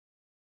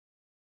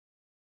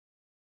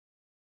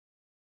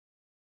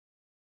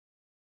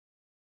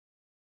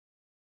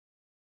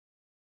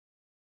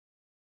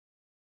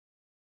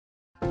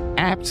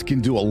Apps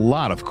can do a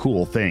lot of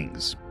cool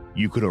things.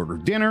 You could order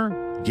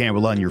dinner,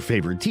 gamble on your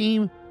favorite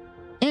team,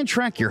 and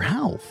track your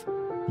health.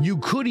 You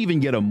could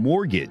even get a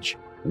mortgage.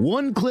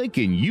 One click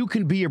and you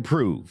can be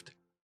approved.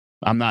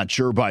 I'm not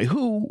sure by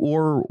who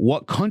or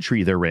what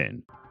country they're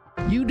in.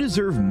 You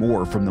deserve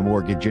more from the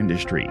mortgage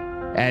industry.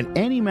 At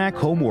AnyMac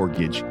Home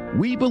Mortgage,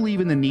 we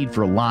believe in the need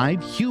for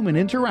live human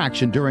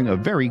interaction during a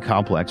very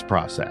complex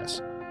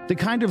process. The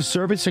kind of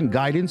service and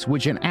guidance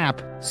which an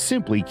app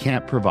simply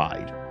can't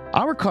provide.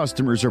 Our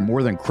customers are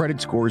more than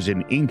credit scores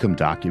and income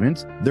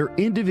documents. They're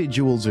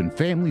individuals and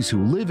families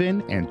who live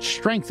in and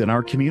strengthen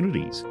our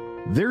communities.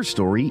 Their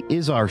story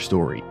is our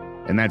story,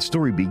 and that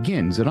story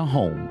begins in a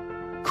home.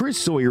 Chris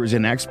Sawyer is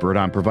an expert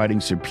on providing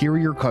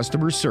superior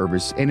customer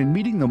service and in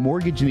meeting the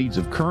mortgage needs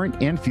of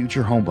current and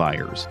future home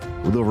buyers.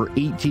 With over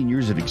 18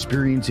 years of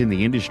experience in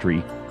the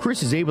industry,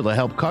 Chris is able to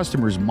help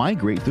customers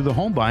migrate through the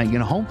home buying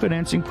and home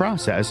financing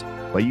process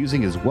by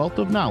using his wealth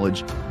of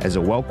knowledge as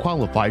a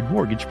well-qualified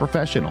mortgage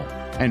professional.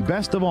 And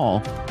best of all,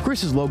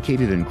 Chris is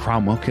located in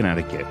Cromwell,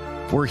 Connecticut,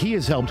 where he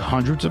has helped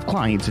hundreds of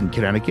clients in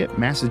Connecticut,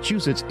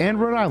 Massachusetts, and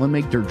Rhode Island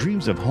make their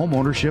dreams of home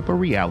ownership a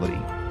reality.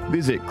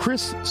 Visit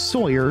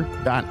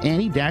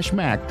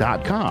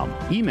chrissawyer.any-mac.com.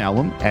 Email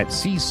him at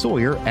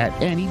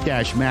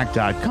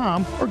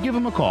csawyer@any-mac.com or give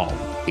him a call,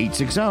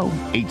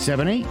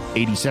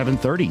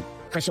 860-878-8730.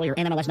 Chris Sawyer,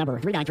 NMLS number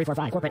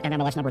 39345, corporate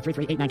NMLS number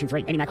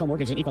 338923. AnyMac Home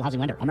Mortgage is an equal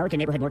housing lender. American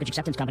Neighborhood Mortgage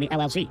Acceptance Company,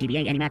 LLC.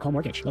 DBA AnyMac Home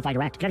Mortgage. Lo-Fi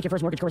Direct. Connecticut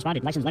First Mortgage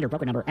Correspondent. License lender.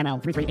 Broker number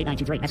ML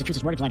 338923.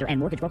 Massachusetts Mortgage Lender and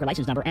Mortgage Broker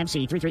License number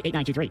MC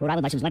 338923. Rhode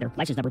Island License Lender.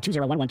 License number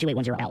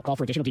 201128110L. Call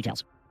for additional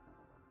details.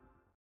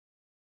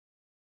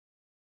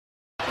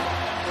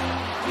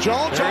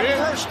 Jones on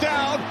first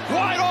down,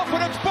 wide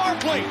open, it's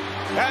Barkley.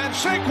 And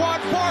Saquon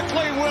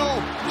Barkley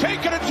will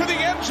take it into the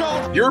end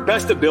zone. Your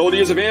best ability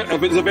is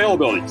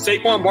availability.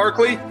 Saquon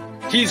Barkley,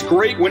 he's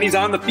great when he's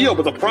on the field,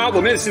 but the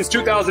problem is since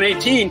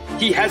 2018,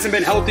 he hasn't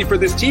been healthy for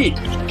this team.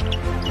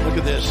 Look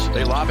at this.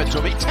 They lob it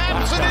to him. He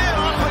taps it in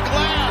off the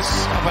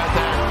glass. How about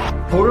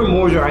that? Porter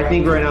Moser, I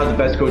think right now is the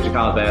best coach in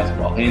college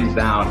basketball, hands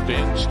down.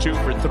 Fins 2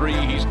 for 3.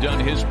 He's done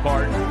his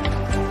part.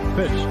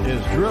 Pitch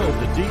is drilled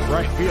to deep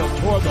right field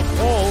toward the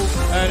pole,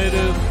 and it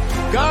is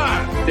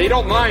gone. They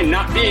don't mind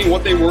not being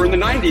what they were in the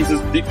 90s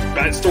as the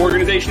best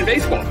organization in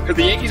baseball, because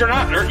the Yankees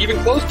aren't even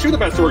close to the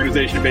best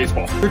organization in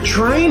baseball. You're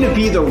trying to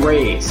be the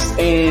Rays,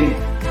 and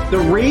the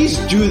Rays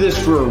do this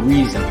for a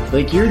reason.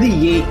 Like, you're the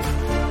Yankees.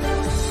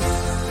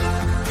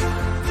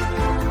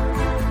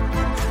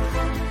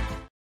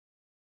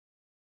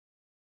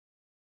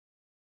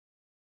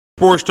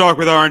 Sports Talk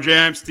with R&J.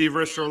 I'm Steve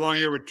Rister, along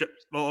here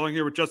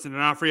with Justin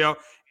D'Onofrio.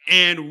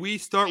 And we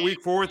start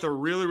week 4 with a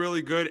really,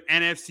 really good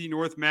NFC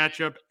North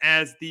matchup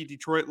as the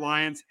Detroit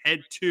Lions head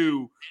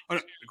to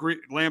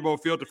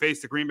Lambeau Field to face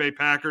the Green Bay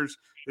Packers.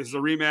 This is a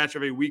rematch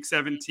of a week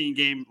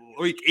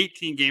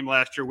 18 game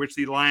last year, which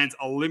the Lions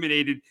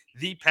eliminated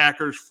the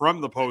Packers from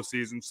the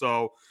postseason.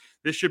 So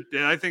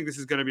I think this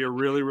is going to be a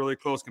really, really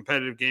close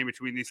competitive game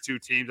between these two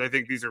teams. I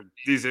think these are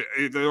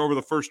over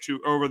the first 3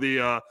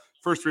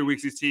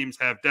 weeks, these teams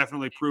have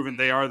definitely proven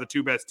they are the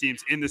 2 best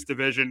teams in this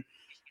division.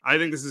 I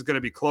think this is going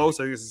to be close.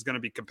 I think this is going to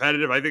be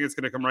competitive. I think it's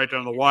going to come right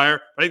down to the wire.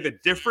 I think the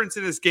difference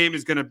in this game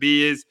is going to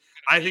be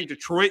I think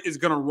Detroit is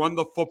going to run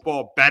the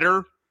football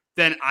better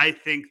than I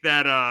think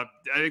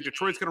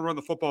Detroit's going to run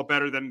the football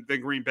better than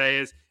Green Bay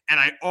is. And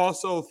I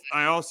also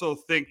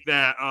think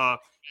that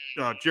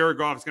Jared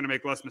Goff is going to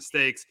make less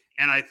mistakes.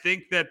 And I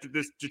think that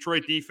this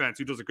Detroit defense,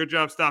 who does a good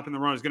job stopping the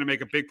run, is going to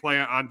make a big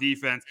play on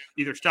defense,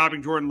 either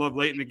stopping Jordan Love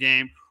late in the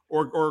game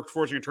or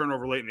forcing a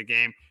turnover late in the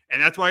game.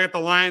 And that's why I got the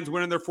Lions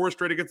winning their 4th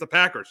straight against the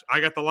Packers. I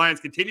got the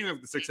Lions continuing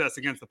with the success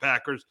against the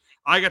Packers.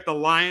 I got the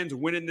Lions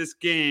winning this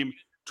game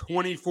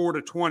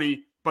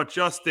 24-20. But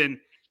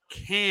Justin,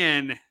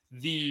 can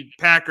the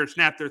Packers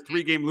snap their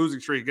 3-game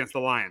losing streak against the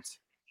Lions?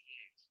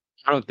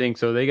 I don't think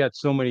so. They got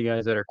so many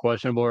guys that are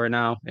questionable right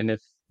now. And if,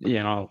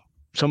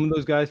 some of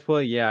those guys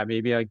play,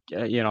 maybe I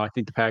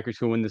think the Packers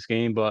could win this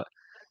game, but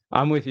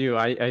I'm with you.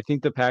 I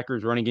think the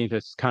Packers running game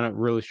has kind of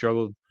really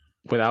struggled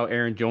without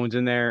Aaron Jones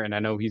in there. And I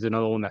know he's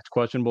another one that's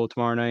questionable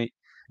tomorrow night.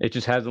 It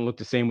just hasn't looked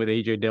the same with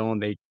A.J. Dillon.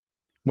 They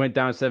went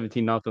down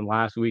 17-0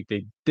 last week.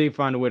 They did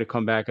find a way to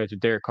come back after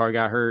Derek Carr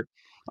got hurt.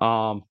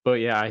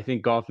 But yeah, I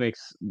think Goff makes,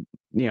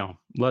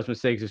 less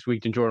mistakes this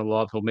week than Jordan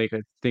Love. He'll make,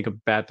 a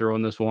bad throw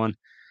in this one.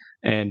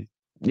 And,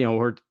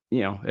 put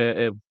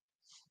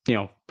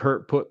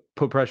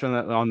pressure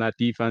on that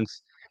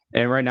defense.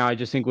 And right now, I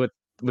just think with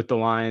the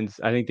Lions,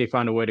 I think they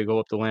find a way to go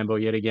up to Lambeau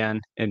yet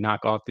again and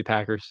knock off the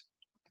Packers.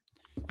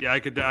 Yeah, I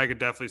could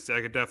definitely see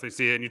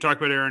it. And you talk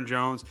about Aaron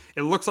Jones.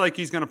 It looks like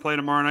he's going to play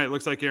tomorrow night. It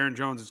looks like Aaron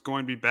Jones is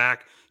going to be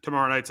back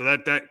tomorrow night. So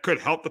that could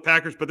help the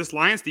Packers. But this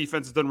Lions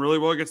defense has done really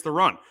well against the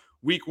run.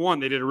 Week 1,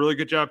 they did a really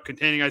good job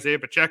containing Isaiah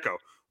Pacheco.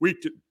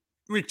 Week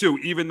 2,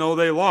 even though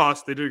they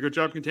lost, they did a good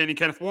job containing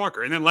Kenneth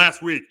Walker. And then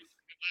last week,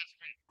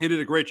 he did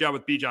a great job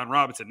with Bijan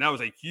Robinson. That was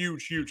a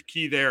huge, huge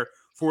key there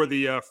for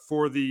the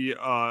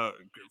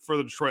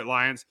Detroit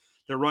Lions.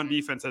 Their run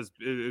defense has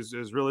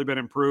really been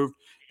improved.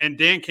 And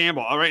Dan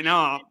Campbell, right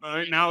now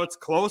it's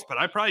close, but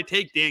I'd probably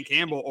take Dan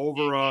Campbell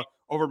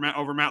over Matt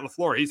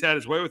LaFleur. He's had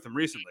his way with him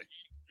recently.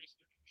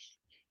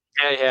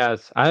 Yeah, he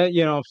has.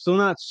 I'm still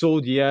not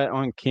sold yet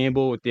on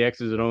Campbell with the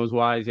X's and O's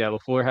wise. Yeah,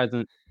 LaFleur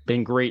hasn't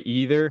been great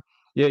either.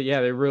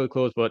 Yeah, they're really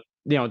close. But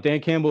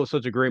Dan Campbell is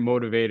such a great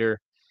motivator,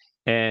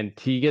 and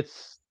he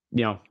gets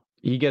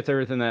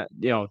everything that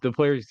the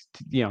players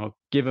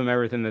give him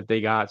everything that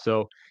they got.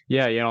 So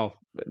yeah,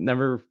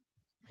 never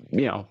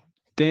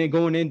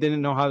going in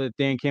didn't know how the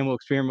Dan Campbell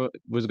experiment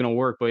was going to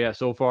work, but yeah,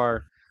 so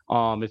far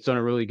it's done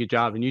a really good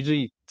job. And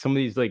usually some of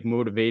these like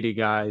motivated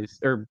guys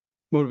or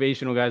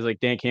motivational guys like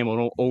Dan Campbell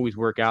don't always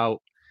work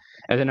out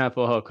as an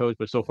NFL head coach,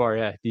 but so far,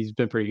 yeah, he's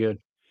been pretty good.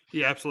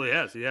 He absolutely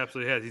has. He's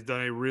done a he's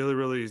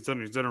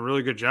done a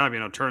really good job,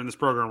 turning this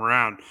program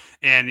around,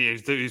 and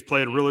he's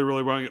played really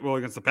well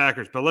against the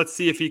Packers. But let's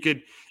see if he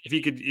could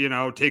take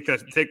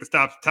the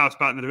top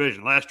spot in the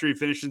division. Last year he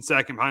finished in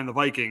second behind the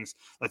Vikings.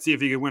 Let's see if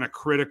he could win a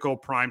critical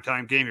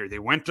primetime game here. They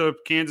went to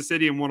Kansas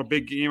City and won a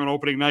big game on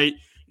opening night.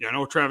 I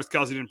know Travis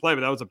Kelce didn't play, but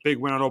that was a big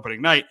win on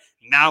opening night.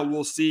 Now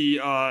we'll see.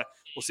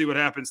 We'll see what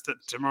happens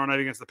tomorrow night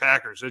against the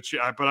Packers.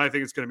 But I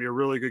think it's going to be a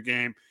really good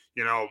game.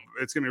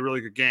 It's going to be a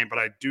really good game. But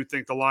I do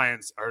think the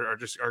Lions are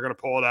going to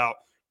pull it out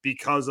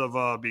because of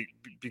the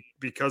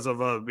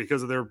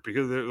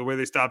way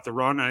they stop the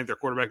run. I think their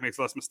quarterback makes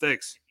less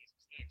mistakes.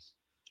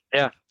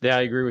 Yeah,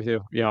 I agree with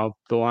you.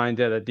 The Lions,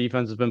 the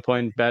defense has been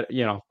playing better.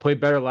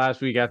 Played better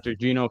last week after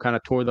Geno kind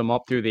of tore them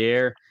up through the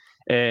air.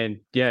 And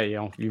yeah,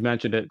 you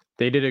mentioned it.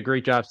 They did a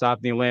great job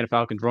stopping the Atlanta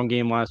Falcons run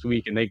game last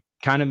week, and they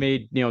kind of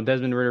made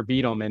Desmond Ridder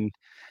beat them. And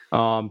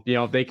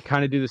if they can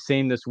kind of do the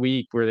same this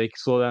week, where they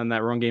slow down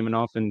that run game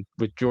enough, and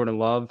with Jordan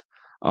Love,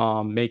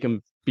 make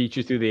them beat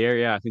you through the air.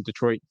 Yeah, I think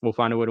Detroit will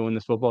find a way to win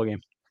this football game.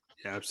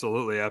 Yeah,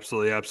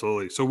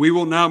 absolutely. So we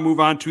will now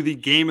move on to the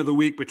game of the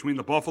week between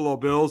the Buffalo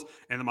Bills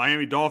and the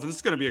Miami Dolphins. This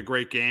is going to be a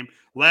great game.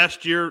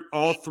 Last year,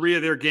 all three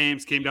of their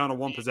games came down to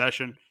one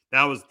possession.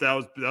 That was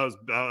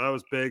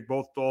big.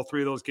 All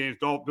three of those games,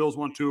 Bills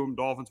won two of them,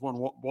 Dolphins won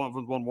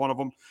one of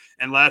them.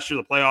 And last year,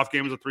 the playoff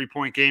game was a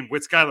 3-point game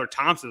with Skylar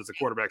Thompson as the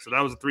quarterback. So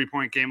that was a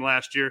 3-point game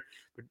last year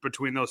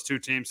between those two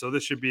teams. So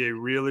this should be a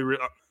really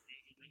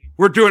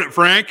we're doing it,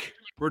 Frank.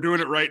 We're doing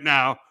it right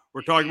now.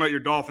 We're talking about your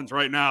Dolphins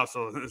right now.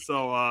 So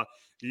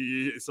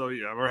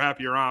yeah, we're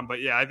happy you're on.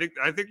 But yeah, I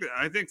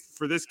think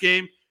for this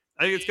game,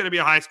 I think it's going to be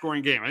a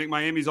high-scoring game. I think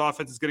Miami's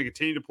offense is going to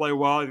continue to play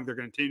well. I think they're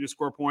going to continue to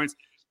score points.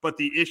 But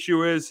the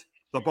issue is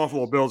the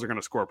Buffalo Bills are going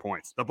to score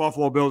points. The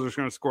Buffalo Bills are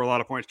going to score a lot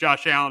of points.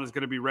 Josh Allen is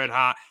going to be red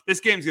hot. This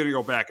game's going to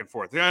go back and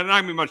forth. There's not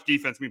going to be much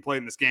defense being played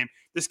in this game.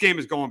 This game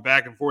is going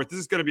back and forth. This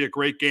is going to be a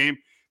great game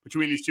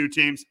between these two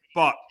teams.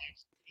 But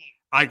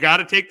I got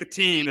to take the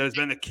team that has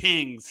been the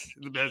king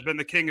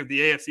of the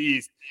AFC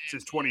East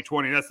since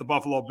 2020. That's the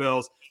Buffalo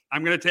Bills.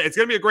 It's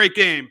going to be a great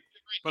game,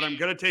 but I'm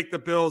going to take the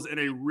Bills in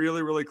a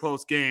really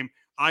close game.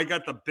 I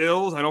got the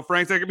Bills. I know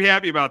Frank's not going to be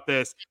happy about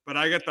this, but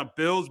I got the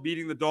Bills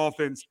beating the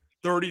Dolphins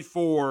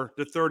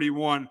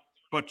 34-31.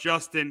 But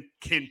Justin,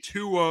 can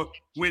Tua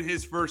win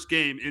his first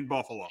game in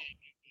Buffalo?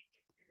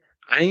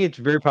 I think it's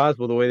very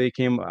possible the way they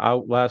came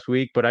out last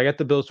week, but I got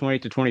the Bills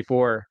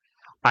 28-24.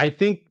 I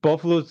think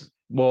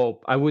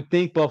I would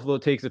think Buffalo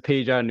takes a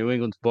page out of New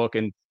England's book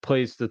and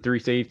plays the three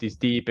safeties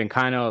deep and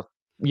kind of,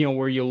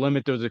 where you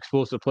limit those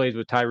explosive plays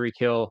with Tyreek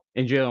Hill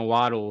and Jalen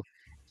Waddle.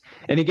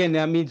 And again,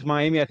 that means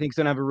Miami, I think, is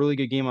going to have a really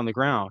good game on the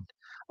ground.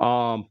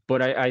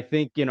 But I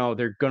think, they're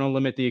going to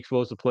limit the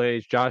explosive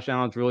plays. Josh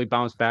Allen's really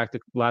bounced back the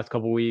last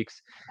couple of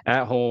weeks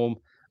at home.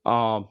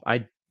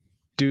 I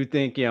do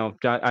think,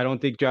 I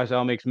don't think Josh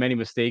Allen makes many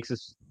mistakes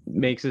this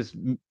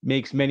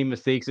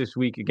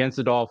week against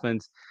the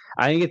Dolphins.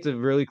 I think it's a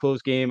really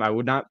close game. I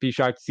would not be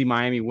shocked to see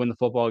Miami win the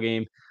football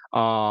game.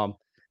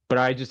 But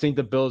I just think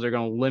the Bills are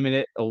going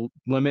to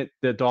limit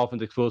the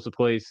Dolphins' explosive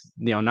plays,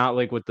 not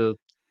like what the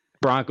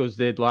Broncos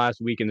did last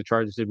week and the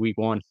Chargers did week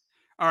 1.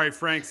 All right,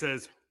 Frank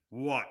says,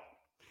 what?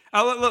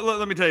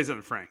 Let me tell you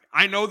something, Frank.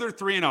 I know they're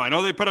 3-0. I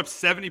know they put up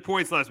 70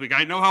 points last week.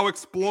 I know how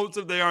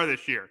explosive they are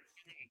this year.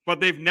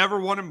 But they've never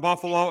won in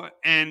Buffalo,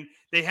 and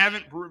they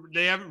haven't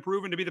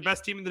proven to be the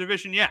best team in the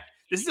division yet.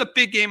 This is a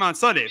big game on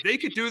Sunday. If they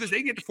could do this, they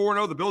can get to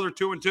 4-0. The Bills are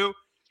 2-2.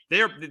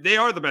 They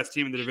are the best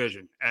team in the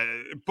division,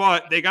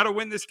 but they got to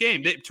win this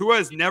game. Tua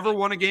has never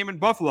won a game in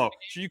Buffalo,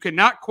 so you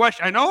cannot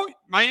question. I know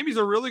Miami's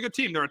a really good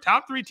team; they're a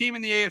top 3 team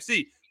in the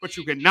AFC, but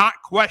you cannot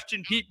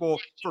question people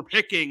for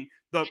picking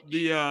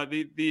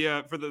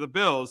the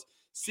Bills,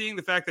 seeing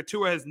the fact that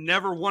Tua has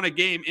never won a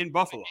game in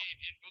Buffalo.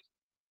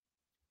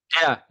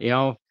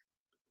 Yeah,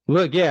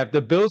 look, if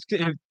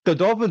the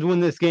Dolphins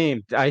win this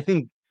game, I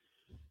think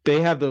they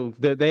have the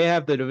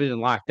division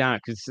locked down,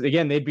 because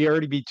again, they'd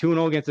already be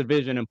 2-0 against the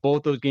division, and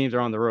both those games are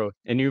on the road,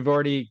 and you've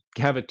already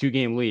have a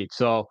 2-game lead.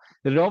 So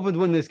the Dolphins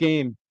win this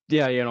game,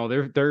 they're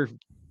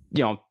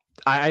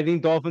I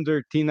think Dolphins are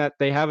a team that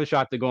they have a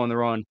shot to go on the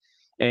run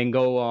and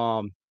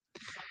go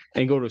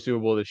to a Super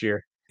Bowl this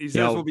year. He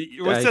says we'll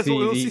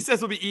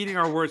be eating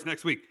our words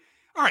next week.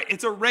 All right,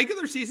 it's a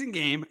regular season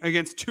game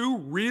against two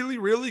really,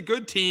 really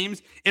good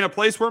teams in a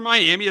place where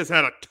Miami has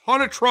had a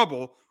ton of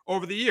trouble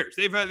over the years.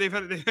 They've had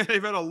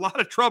a lot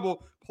of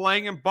trouble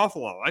playing in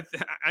Buffalo.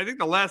 I think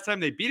the last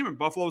time they beat them in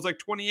Buffalo was like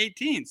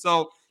 2018.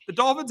 So the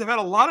Dolphins have had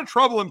a lot of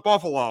trouble in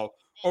Buffalo.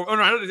 No,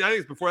 I think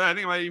it's before that. I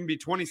think it might even be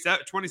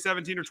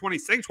 2017 or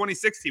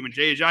 2016 when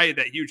Jay Ajayi had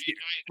that huge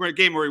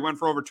game where he went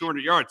for over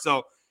 200 yards.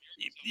 So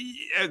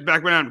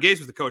back when Adam Gase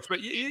was the coach.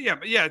 But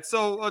yeah.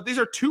 So these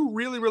are two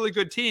really, really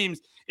good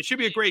teams. It should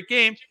be a great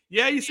game.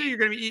 Yeah, you say we're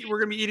going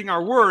to be eating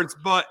our words,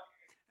 but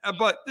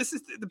this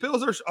is the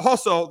Bills are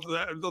also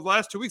the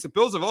last 2 weeks. The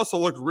Bills have also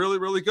looked really,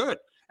 really good,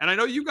 and I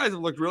know you guys have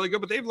looked really good,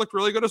 but they've looked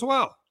really good as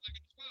well.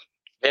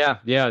 Yeah.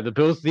 The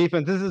Bills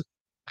defense. This is,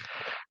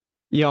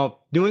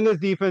 New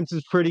England's defense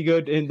is pretty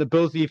good, and the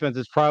Bills defense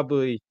is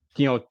probably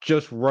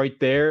just right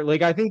there.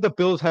 Like, I think the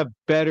Bills have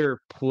better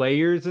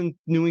players in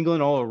New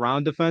England all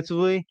around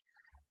defensively.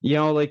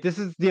 This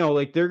is,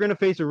 they're going to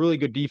face a really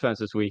good defense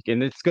this week,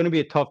 and it's going to be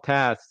a tough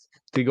task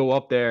to go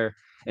up there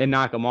and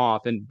knock them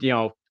off. And,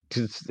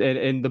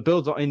 and the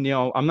Bills, and,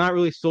 I'm not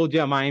really sold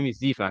yet on Miami's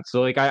defense.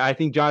 So, I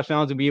think Josh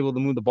Allen's going to be able to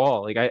move the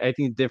ball. I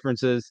think the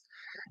difference is,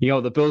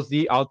 the Bills,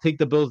 I'll take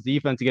the Bills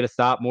defense to get a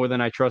stop more than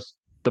I trust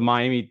the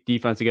Miami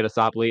defense to get a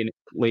stop late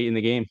in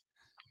the game.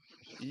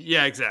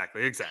 Yeah,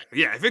 exactly.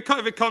 Yeah, if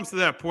it comes to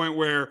that point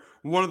where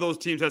one of those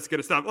teams has to get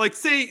a stop, like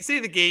say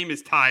the game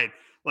is tied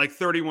like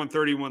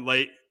 31-31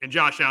 late, and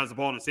Josh Allen's the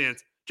ball in his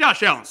hands.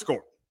 Josh Allen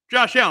scored.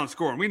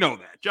 And we know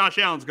that. Josh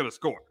Allen's going to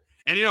score.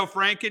 And,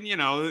 Frank can get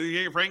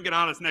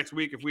on us next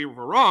week if we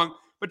were wrong,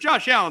 but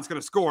Josh Allen's going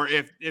to score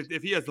if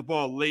he has the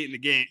ball late in the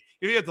game,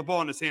 if he has the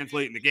ball in his hands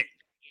late in the game.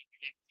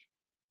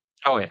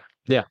 Oh, yeah.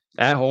 Yeah.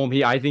 At home,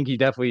 I think he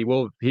definitely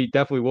will. He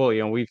definitely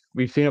will.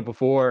 We've seen it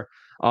before.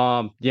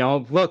 Look,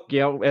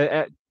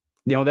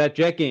 that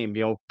Jet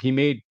game, he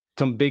made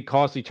some big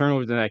costly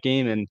turnovers in that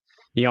game, and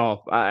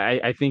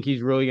I think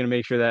he's really going to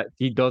make sure that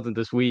he doesn't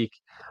this week.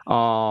 In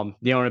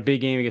a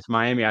big game against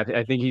Miami,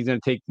 I think he's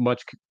going to take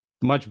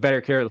much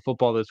better care of the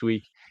football this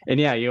week. And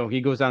yeah,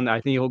 he goes down.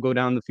 I think he'll go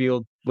down the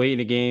field late in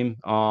the game,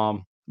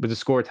 with the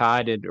score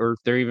tied, or if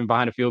they're even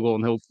behind a field goal,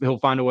 and he'll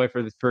find a way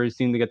for his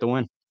team to get the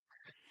win.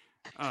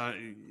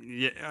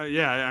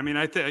 Yeah. I mean,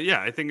 I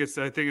think it's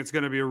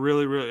going to be a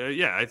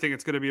really, I think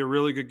it's going to be a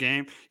really good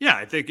game. Yeah,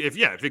 I think if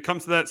it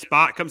comes to that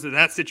spot, comes to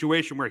that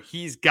situation where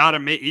he's got to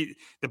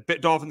the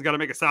Dolphins got to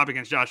make a stop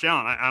against Josh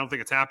Allen. I don't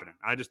think it's happening.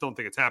 I just don't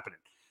think it's happening.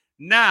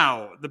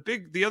 Now,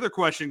 the other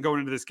question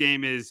going into this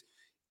game is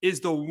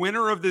the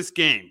winner of this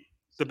game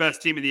the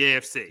best team in the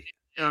AFC?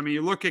 I mean,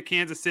 you look at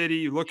Kansas City,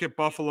 you look at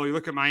Buffalo, you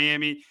look at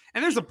Miami,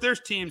 and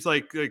there's teams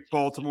like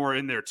Baltimore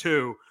in there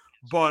too.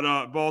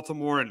 But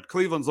Baltimore and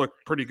Cleveland's look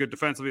pretty good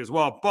defensively as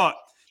well. But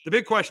the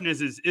big question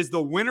is the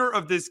winner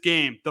of this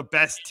game the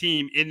best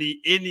team in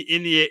the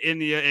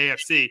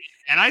AFC?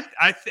 And I'm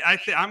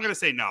going to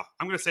say no.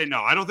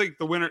 I don't think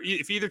the winner,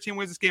 if either team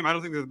wins this game, I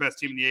don't think they're the best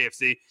team in the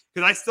AFC,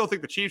 because I still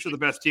think the Chiefs are the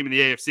best team in the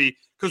AFC,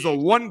 because the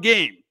one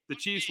game the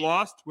Chiefs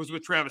lost was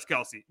without Travis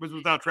Kelce.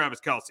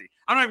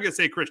 I'm not even going to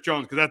say Chris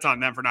Jones, because that's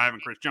on them for not having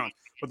Chris Jones.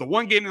 But the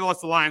one game they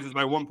lost to the Lions was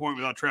by 1 point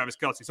without Travis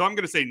Kelce. So I'm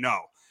going to say no.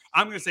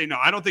 I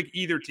don't think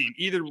either team,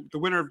 the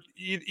winner of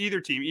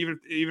either team, even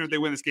if they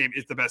win this game,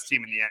 is the best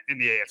team in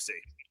the AFC.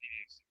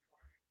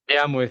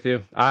 Yeah, I'm with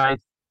you. I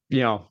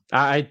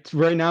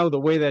right now, the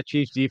way that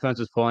Chiefs defense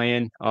is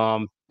playing,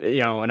 and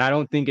I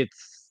don't think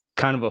it's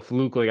kind of a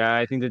fluke. Like,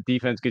 I think the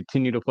defense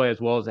continue to play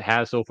as well as it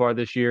has so far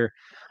this year.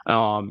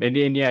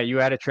 And yeah, you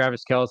added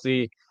Travis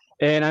Kelce,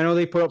 and I know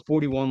they put up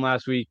 41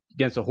 last week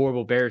against a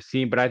horrible Bears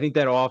team, but I think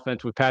that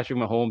offense with Patrick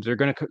Mahomes, they're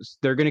gonna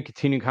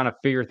continue to kind of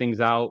figure things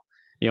out.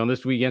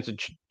 This week against the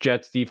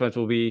Jets defense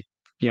will be,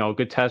 a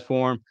good test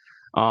for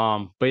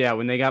them. But yeah,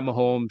 when they got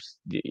Mahomes,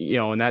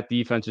 and that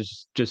defense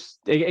is just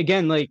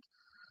again,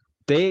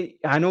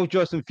 I know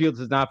Justin Fields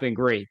has not been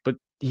great, but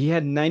he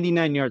had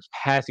 99 yards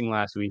passing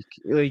last week.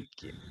 And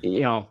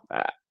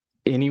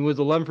he was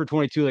 11 for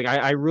 22.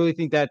 I really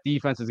think that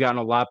defense has gotten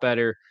a lot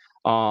better.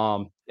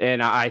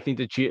 And I think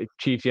the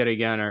Chiefs yet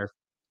again are,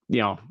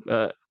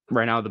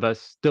 right now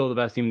still the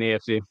best team in the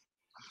AFC.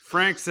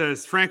 Frank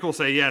will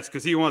say yes,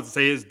 because he wants to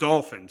say his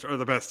Dolphins are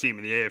the best team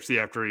in the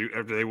AFC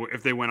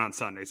if they win on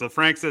Sunday. So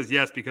Frank says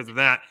yes because of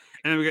that,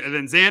 and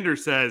then Xander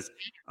says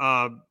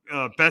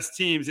best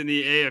teams in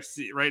the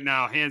AFC right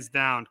now, hands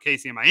down,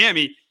 KC and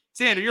Miami.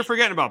 Xander, you're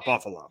forgetting about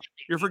Buffalo.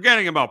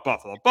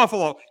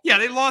 Buffalo, yeah,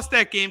 they lost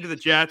that game to the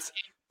Jets,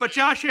 but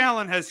Josh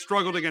Allen has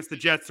struggled against the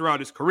Jets throughout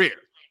his career.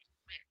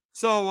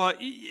 So,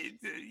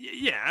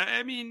 yeah,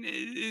 I mean,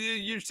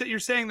 you're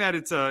saying that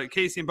it's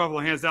KC and Buffalo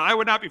hands down. I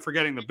would not be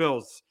forgetting the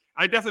Bills.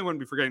 I definitely wouldn't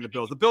be forgetting the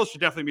Bills. The Bills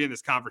should definitely be in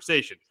this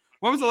conversation.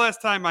 When was the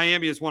last time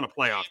Miami has won a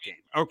playoff game?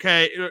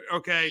 Okay.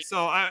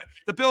 So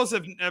the Bills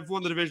have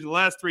won the division the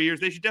last 3 years.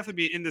 They should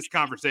definitely be in this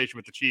conversation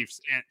with the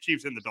Chiefs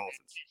and the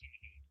Dolphins.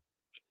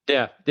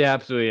 Yeah,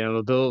 absolutely.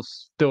 The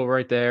Bills still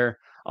right there.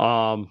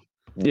 With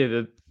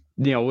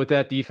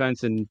that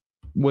defense and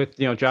with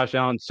Josh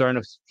Allen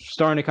starting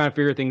to kind of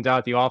figure things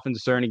out, the offense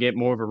is starting to get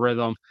more of a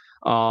rhythm.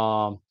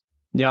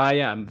 Yeah, I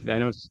am. I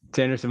know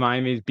Sanders and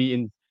Miami is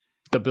beating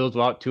the Bills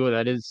without Tua.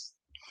 That is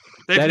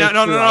No.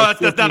 true.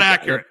 That's not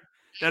accurate.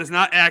 That is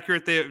not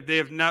accurate. They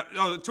have not.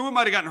 Oh, Tua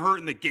might have gotten hurt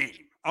in the game.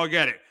 I'll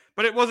get it,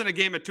 but it wasn't a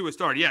game that Tua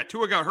started. Yeah,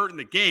 Tua got hurt in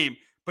the game,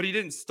 but he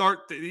didn't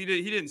start. He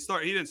didn't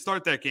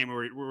start that game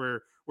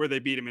where they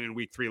beat him in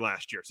week 3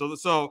 last year.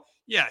 So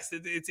yes,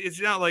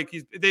 it's not like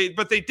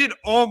but they did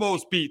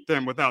almost beat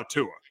them without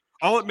Tua.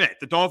 I'll admit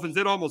the Dolphins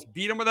did almost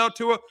beat him without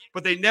Tua,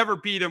 but they never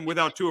beat him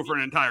without Tua for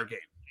an entire game.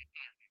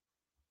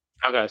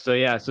 Okay, so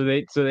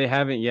they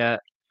haven't yet.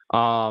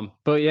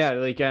 But yeah,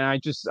 like,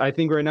 and I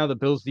think right now the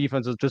Bills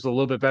defense is just a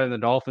little bit better than the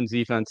Dolphins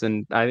defense,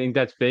 and I think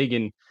that's big.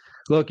 And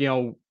look,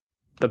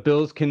 the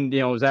Bills can,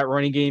 is that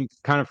running game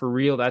kind of for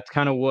real? That's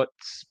kind of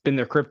what's been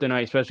their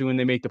kryptonite, especially when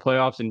they make the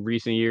playoffs in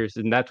recent years,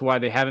 and that's why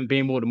they haven't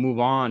been able to move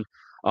on.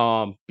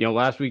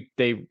 Last week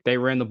they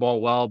ran the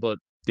ball well, but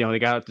they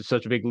got up to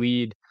such a big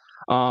lead.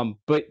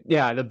 But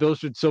yeah, the Bills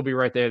should still be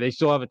right there. They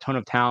still have a ton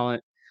of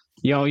talent.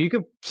 You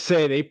could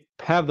say they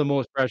have the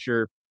most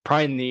pressure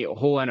probably in the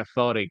whole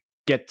NFL to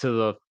get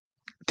to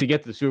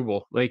the Super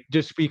Bowl. Like,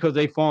 just because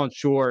they've fallen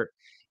short,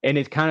 and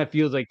it kind of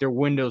feels like their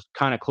window's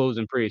kind of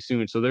closing pretty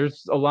soon. So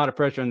there's a lot of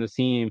pressure on the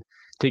team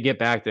to get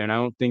back there, and I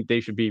don't think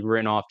they should be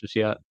written off just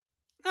yet.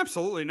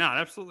 Absolutely not.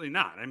 Absolutely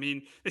not. I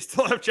mean, they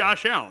still have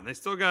Josh Allen. They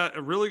still got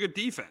a really good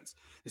defense.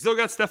 They still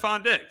got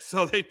Stephon Diggs.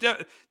 So they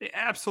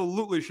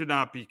absolutely should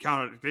not be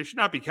counted. They should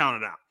not be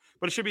counted out.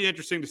 But it should be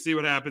interesting to see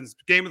what happens.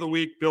 Game of the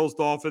week, Bills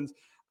Dolphins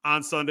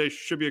on Sunday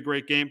should be a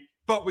great game.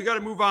 But we got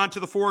to move on to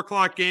the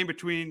 4:00 game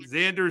between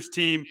Xander's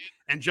team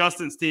and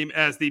Justin's team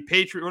as the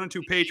 1 and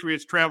 2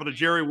 Patriots travel to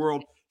Jerry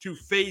World to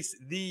face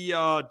the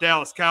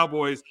Dallas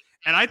Cowboys.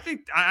 And I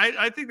think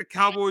the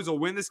Cowboys will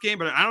win this game,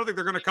 but I don't think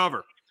they're going to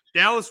cover.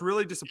 Dallas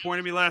really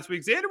disappointed me last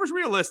week. Xander was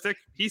realistic.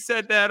 He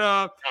said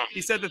that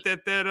he's not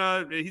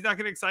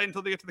getting excited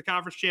until they get to the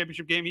conference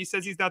championship game. He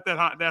says he's not that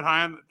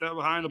high on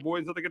the boys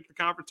until they get to the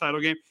conference title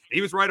game. And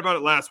he was right about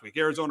it last week.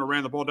 Arizona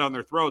ran the ball down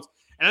their throats.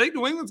 And I think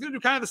New England's going to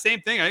do kind of the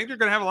same thing. I think they're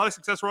going to have a lot of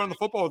success running the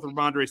football with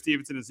Ramondre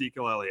Stevenson and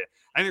Ezekiel Elliott.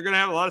 I think they're going to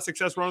have a lot of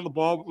success running the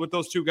ball with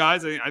those two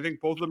guys. I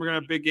think both of them are going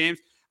to have big games.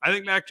 I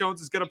think Mac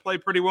Jones is going to play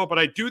pretty well, but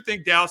I do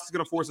think Dallas is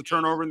going to force a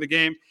turnover in the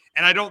game,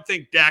 and I don't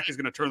think Dak is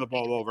going to turn the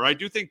ball over. I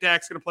do think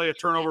Dak's going to play a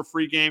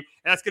turnover-free game,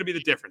 and that's going to be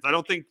the difference. I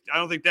don't think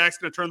Dak's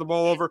going to turn the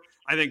ball over.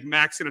 I think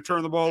Mac's going to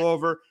turn the ball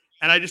over,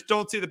 and I just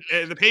don't see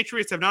the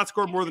Patriots have not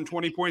scored more than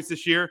 20 points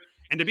this year,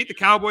 and to beat the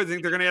Cowboys, I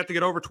think they're going to have to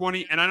get over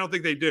 20, and I don't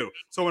think they do.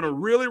 So in a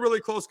really,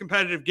 really close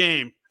competitive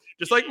game,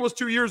 just like it was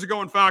 2 years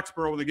ago in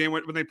Foxborough when the game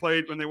went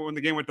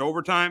to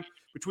overtime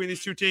between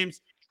these two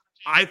teams,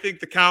 I think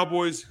the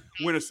Cowboys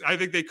win. I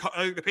think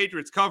the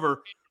Patriots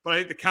cover, but I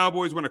think the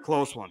Cowboys win a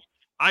close one.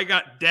 I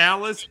got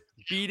Dallas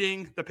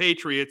beating the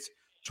Patriots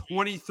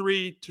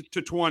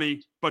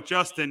 23-20. But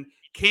Justin,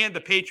 can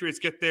the Patriots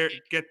get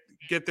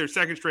their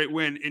second straight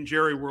win in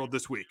Jerry World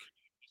this week?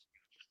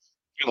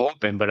 I'm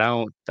hoping, but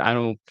I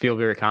don't feel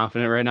very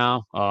confident right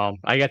now.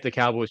 I got the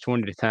Cowboys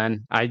 20-10.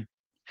 I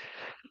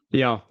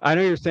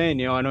know you're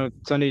saying, I know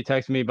Sunday you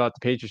texted me about the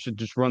Patriots should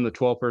just run the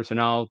 12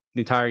 personnel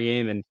the entire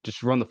game and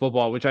just run the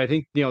football, which I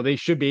think, they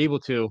should be able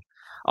to.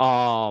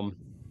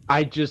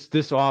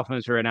 This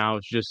offense right now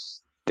is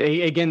just,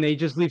 they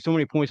just leave so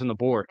many points on the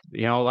board.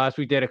 Last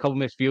week they had a couple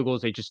missed field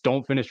goals. They just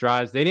don't finish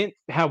drives. They didn't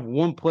have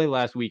one play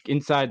last week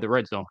inside the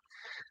red zone.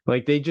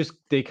 Like, they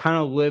kind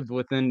of lived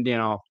within,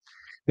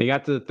 they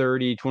got to the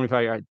 30,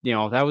 25 yard,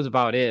 that was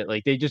about it.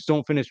 Like, they just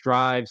don't finish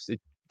drives.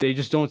 They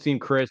just don't seem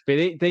crisp.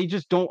 They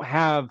just don't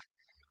have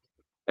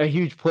a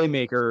huge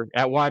playmaker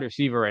at wide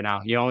receiver right now.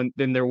 And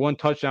then their one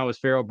touchdown was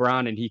Pharaoh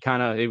Brown, and he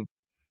kind of, it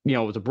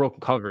was a broken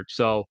coverage.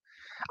 So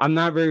I'm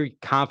not very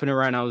confident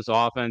right now in this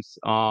offense.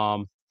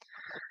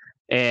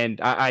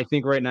 And I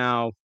think right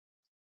now,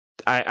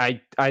 I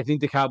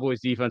think the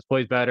Cowboys defense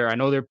plays better. I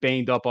know they're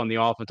banged up on the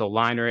offensive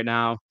line right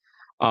now.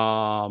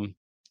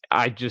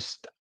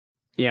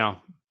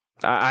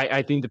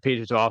 I think the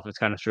Patriots offense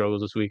kind of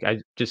struggles this week.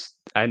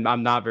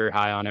 I'm not very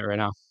high on it right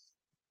now.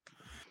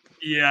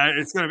 Yeah,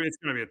 it's gonna be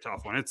a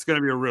tough one. It's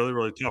gonna be a really,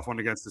 really tough one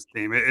against this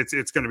team.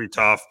 It's gonna be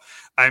tough.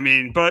 I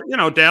mean, but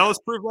Dallas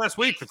proved last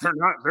week that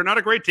they're not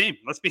a great team.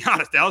 Let's be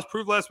honest. Dallas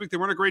proved last week they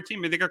weren't a great team.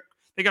 I mean,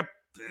 they got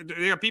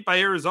beat by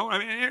Arizona. I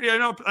mean, I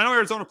know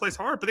Arizona plays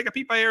hard, but they got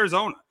beat by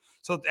Arizona.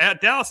 So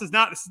Dallas is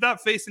not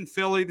facing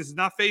Philly. This is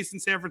not facing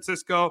San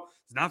Francisco.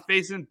 It's not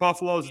facing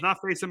Buffalo. It's not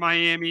facing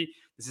Miami.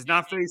 This is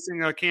not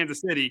facing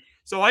Kansas City.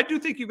 So I do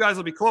think you guys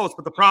will be close.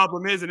 But the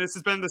problem is, and this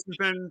has been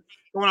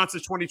going on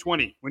since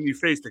 2020, when you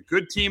faced a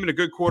good team and a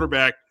good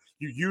quarterback,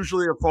 you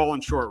usually have fallen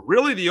short.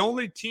 Really, the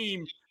only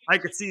team I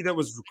could see that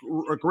was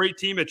a great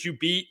team that you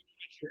beat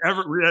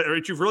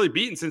that you've really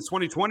beaten since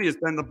 2020 has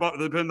been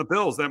the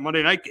Bills, that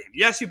Monday night game.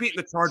 Yes, you beat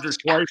the Chargers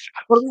twice,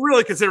 but are we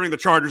really considering the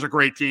Chargers a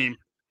great team?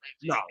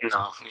 No.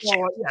 Well,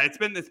 yeah, it's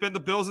been the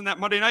Bills in that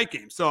Monday night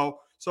game. So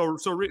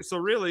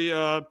really,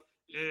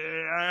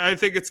 I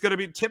think it's going to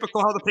be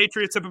typical how the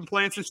Patriots have been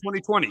playing since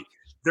 2020.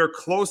 They're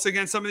close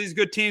against some of these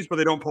good teams, but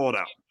they don't pull it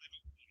out.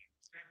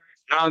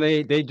 No,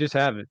 they just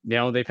haven't.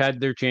 They've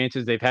had their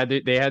chances. They had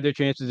their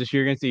chances this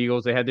year against the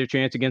Eagles. They had their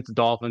chance against the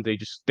Dolphins.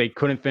 They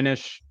couldn't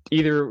finish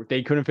either.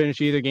 They couldn't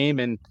finish either game.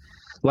 And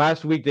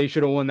last week they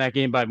should have won that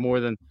game by more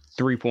than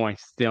 3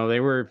 points. They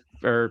should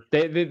have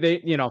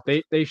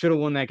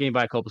won that game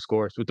by a couple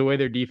scores with the way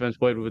their defense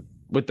played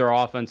with their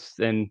offense.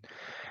 And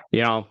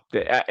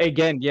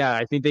again, yeah,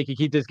 I think they could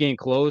keep this game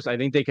close. I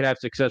think they could have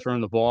success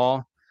running the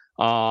ball.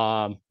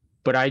 But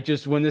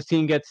when this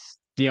team gets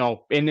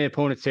in the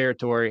opponent's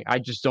territory, I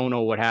just don't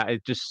know what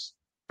happens.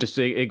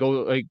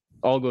 It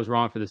all goes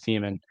wrong for this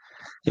team. And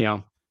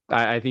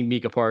I think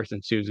Micah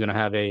Parsons too is going to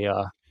have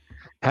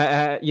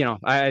I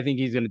think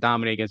he's going to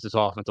dominate against this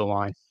offensive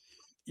line.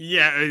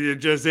 Yeah,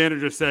 Xander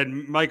just said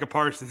Micah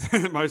Parsons.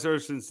 Micah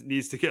Parsons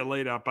needs to get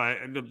laid up by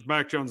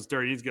Mac Jones. He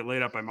needs to get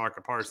laid up by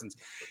Micah Parsons.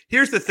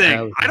 Here's the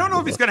thing: I don't know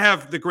if he's going to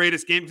have the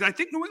greatest game because I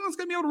think New England's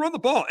going to be able to run the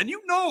ball. And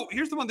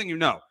here's the one thing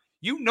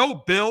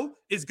Bill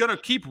is going to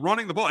keep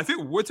running the ball. If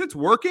it's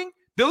working,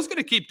 Bill's going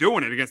to keep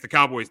doing it against the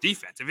Cowboys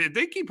defense. If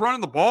they keep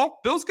running the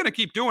ball, Bill's going to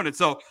keep doing it.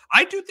 So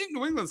I do think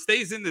New England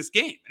stays in this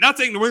game. I'm not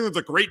saying New England's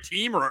a great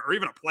team or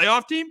even a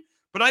playoff team,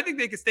 but I think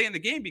they could stay in the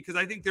game because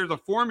I think there's a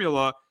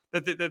formula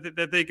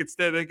that they could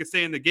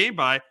stay in the game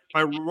by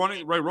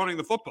running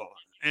the football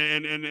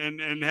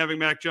and having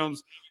Mac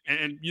Jones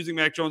and using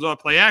Mac Jones on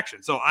play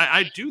action. So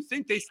I do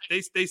think they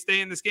stay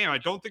in this game. I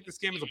don't think this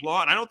game is a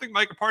blowout. And I don't think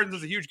Micah Parsons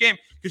is a huge game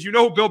because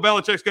Bill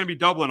Belichick's going to be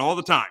doubling all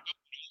the time.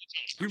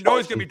 He's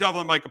going to be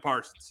doubling Micah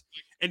Parsons,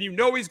 and he's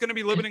going to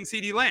be limiting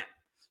CeeDee Lamb.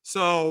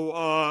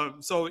 So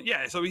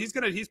he's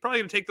probably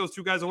going to take those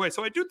two guys away.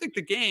 So I do think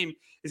the game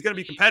is going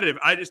to be competitive.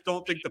 I just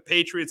don't think the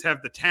Patriots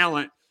have the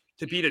talent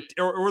to beat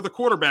or the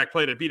quarterback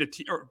play to beat a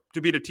team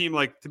to beat a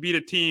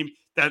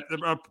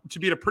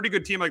pretty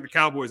good team like the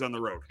Cowboys on the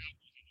road.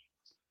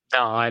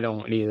 No, I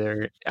don't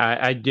either.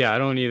 I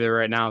don't either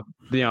right now.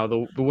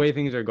 The way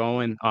things are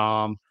going.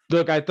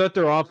 Look, I thought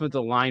their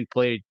offensive line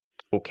played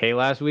okay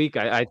last week.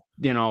 I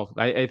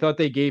thought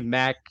they gave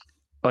Mac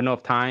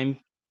enough time.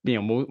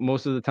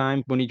 Most of the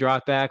time when he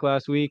dropped back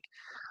last week.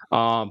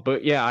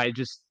 But yeah, I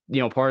just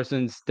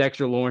Parsons,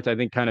 Dexter Lawrence, I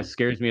think kind of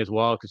scares me as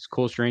well because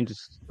Cole Strange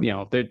is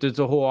there's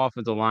a whole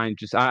offensive line.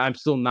 Just I'm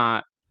still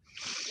not.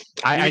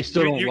 I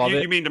still don't love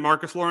it. You mean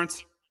DeMarcus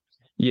Lawrence?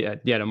 Yeah,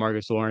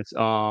 DeMarcus Lawrence.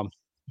 I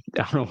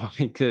don't know why I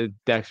think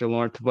Dexter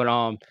Lawrence, but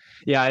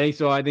yeah, I think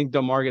so. I think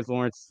DeMarcus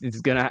Lawrence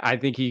is gonna. I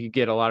think he could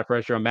get a lot of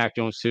pressure on Mac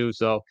Jones too.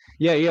 So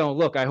yeah,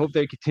 look, I hope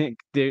they can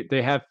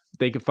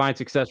find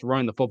success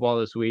running the football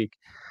this week.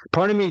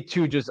 Part of me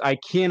too, I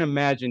can't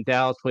imagine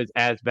Dallas plays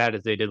as bad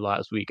as they did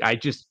last week. I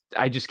just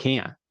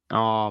can't.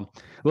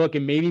 Look,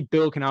 and maybe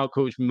Bill can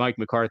outcoach Mike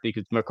McCarthy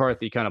because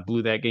McCarthy kind of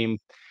blew that game.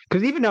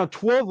 Because even now,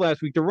 12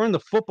 last week, they're running the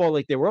football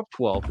like they were up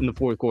 12 in the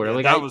fourth quarter.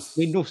 Yeah,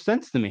 made no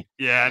sense to me.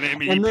 Yeah,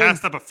 and he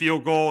passed up a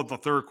field goal in the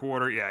third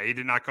quarter. Yeah, he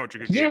did not coach a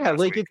good game last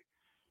week.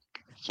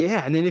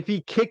 And then if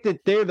he kicked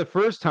it there the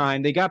first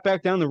time, they got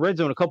back down the red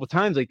zone a couple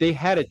times. They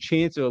had a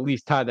chance to at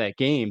least tie that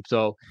game.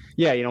 So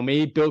yeah,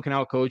 maybe Bill can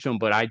outcoach them,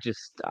 but I'm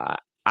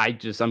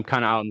kind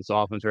of out in this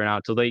offense right now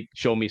until they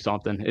show me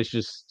something. It's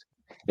just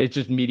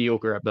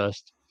mediocre at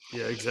best.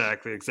 Yeah,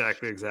 exactly.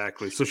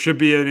 So should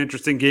be an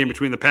interesting game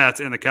between the Pats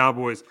and the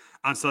Cowboys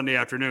on Sunday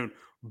afternoon.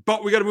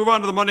 But we got to move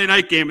on to the Monday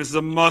night game. This is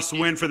a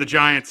must-win for the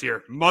Giants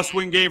here.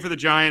 Must-win game for the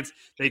Giants.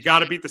 They got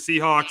to beat the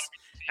Seahawks.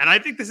 And I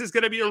think this is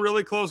going to be a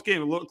really close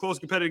game, a close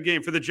competitive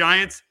game. For the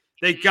Giants,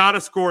 they got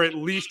to score at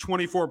least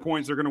 24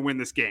 points. They're going to win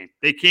this game.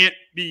 They can't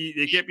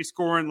be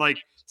scoring like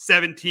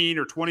 17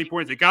 or 20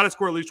 points. They got to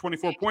score at least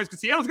 24 points because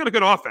Seattle's got a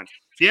good offense.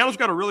 Seattle's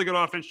got a really good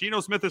offense.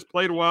 Geno Smith has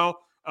played well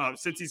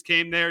since he's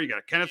came there. You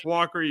got Kenneth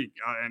Walker,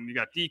 and you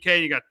got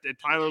DK, you got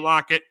Tyler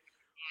Lockett.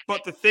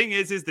 But the thing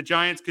is the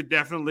Giants could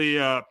definitely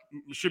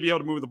should be able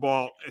to move the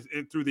ball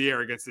through the air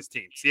against this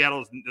team.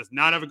 Seattle does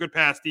not have a good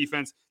pass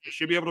defense. They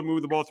should be able to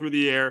move the ball through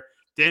the air.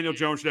 Daniel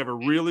Jones should have a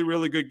really,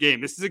 really good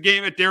game. This is a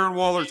game that Darren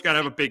Waller's got to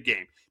have a big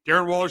game.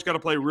 Darren Waller's got to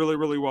play really,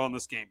 really well in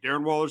this game.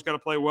 Darren Waller's got to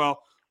play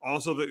well.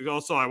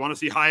 Also, I want to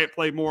see Hyatt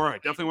play more. I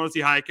definitely want to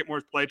see Hyatt get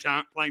more playing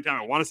time.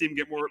 I want to see him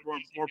get more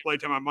playing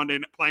time on Monday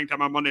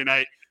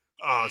night.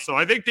 So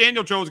I think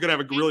Daniel Jones is going to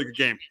have a really good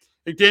game.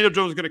 I think Daniel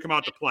Jones is going to come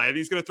out to play. I think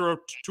he's going to throw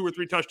 2 or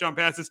 3 touchdown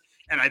passes,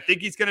 and I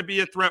think he's going to be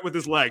a threat with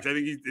his legs. I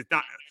think it's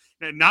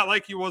not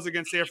like he was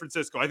against San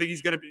Francisco. I think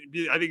he's going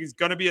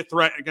to be a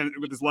threat again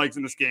with his legs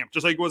in this game,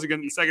 just like he was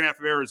against the second half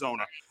of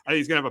Arizona. I think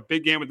he's going to have a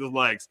big game with his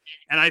legs.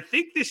 And I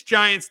think this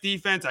Giants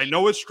defense, I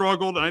know it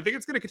struggled, and I think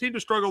it's going to continue to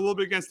struggle a little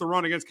bit against the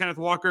run against Kenneth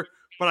Walker,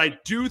 but I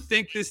do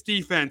think this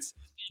defense,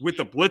 with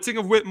the blitzing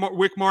of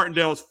Wick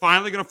Martindale, is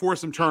finally going to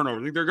force some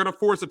turnovers. I think they're going to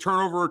force a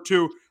turnover or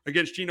 2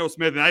 against Geno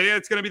Smith, and I think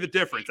that's going to be the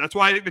difference. That's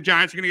why I think the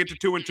Giants are going to get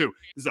to 2-2. This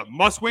is a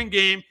must-win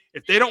game.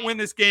 If they don't win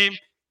this game,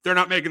 they're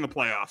not making the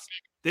playoffs.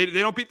 They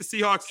don't beat the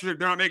Seahawks, they're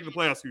not making the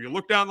playoffs. If you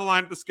look down the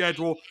line at the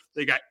schedule,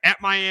 they got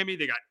at Miami,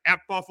 they got at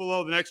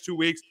Buffalo the next 2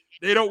 weeks.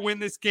 They don't win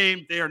this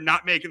game, they are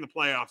not making the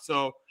playoffs.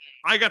 So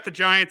I got the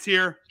Giants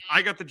here.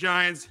 I got the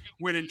Giants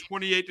winning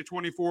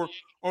 28-24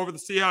 over the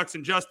Seahawks.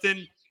 And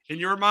Justin, in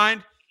your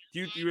mind,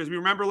 As we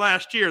remember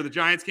last year, the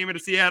Giants came into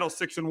Seattle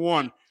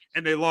 6-1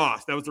 and they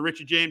lost. That was the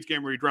Richie James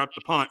game where he dropped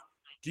the punt.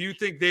 Do you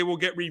think they will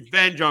get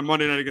revenge on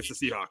Monday night against the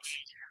Seahawks?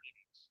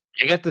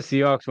 I got the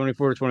Seahawks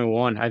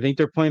 24-21. I think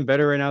they're playing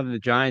better right now than the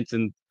Giants.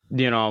 And,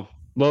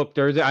 look,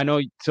 I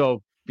know.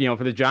 So,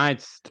 for the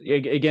Giants,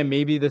 again,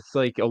 maybe this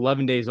like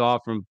 11 days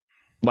off from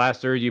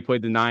last Thursday, you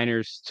played the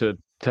Niners to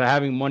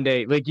having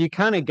Monday. Like, you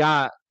kind of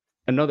got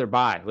another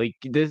bye. Like,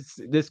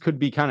 this could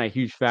be kind of a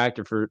huge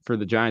factor for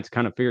the Giants to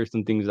kind of figure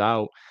some things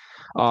out.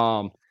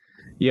 For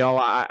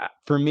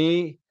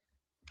me,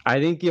 I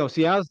think,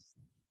 Seattle's,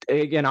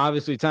 again,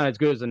 obviously it's not as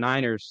good as the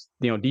Niners,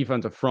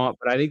 defensive front,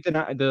 but I think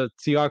the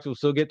Seahawks will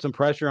still get some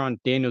pressure on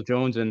Daniel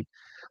Jones. And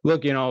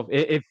look,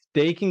 if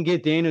they can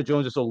get Daniel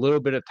Jones just a little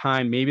bit of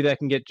time, maybe that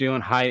can get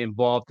Jalen Hyatt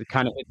involved to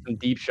kind of hit some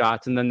deep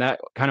shots, and then that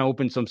kind of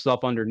opens some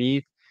stuff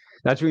underneath.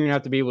 That's what you're gonna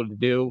have to be able to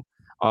do.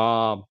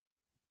 I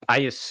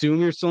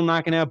assume you're still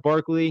not gonna have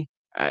Barkley.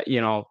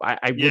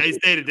 He's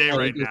day to day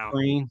right now.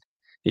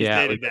 He's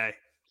day to day.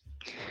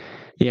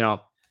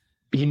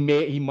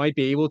 He might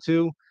be able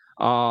to.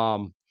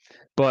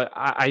 But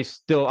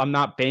I'm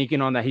not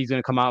banking on that he's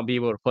going to come out and be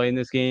able to play in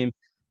this game.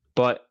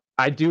 But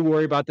I do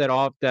worry about that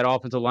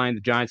offensive line,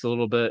 the Giants, a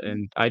little bit,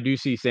 and I do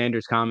see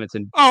Sanders' comments.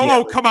 And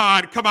come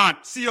on,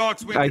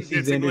 Seahawks win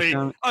convincingly.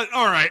 All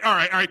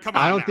right, come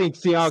on. I don't think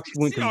Seahawks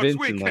win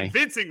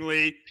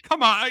convincingly.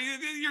 Come on,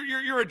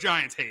 you're a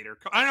Giants hater.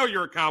 I know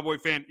you're a Cowboy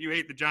fan. You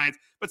hate the Giants,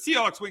 but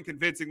Seahawks win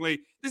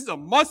convincingly. This is a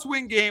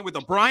must-win game with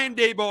a Brian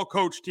Daboll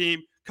coach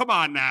team. Come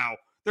on now.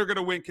 They're going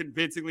to win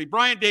convincingly.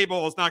 Brian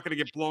Daboll is not going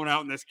to get blown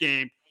out in this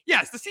game.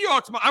 Yes, the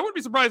Seahawks, I wouldn't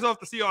be surprised if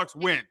the Seahawks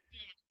win.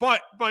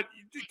 But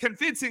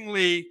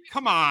convincingly,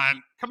 come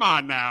on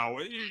now.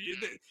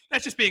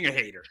 That's just being a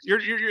hater.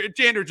 You're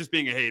Jander just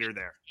being a hater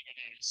there.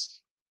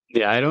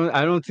 Yeah, I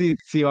don't see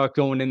Seahawks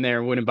going in there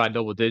and winning by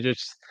double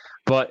digits.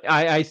 But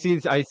I see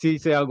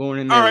Seattle going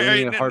in there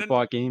winning a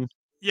hard-fought game.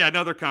 Yeah,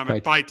 another comment.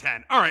 Right. By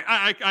 10. All right,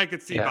 I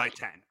could see by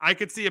 10. I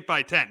could see it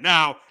by 10.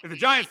 Now, if the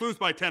Giants lose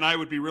by 10, I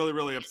would be really,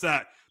 really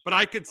upset. But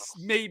I could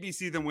maybe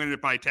see them winning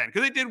it by 10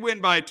 because they did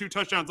win by 2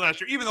 touchdowns last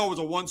year, even though it was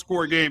a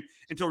one-score game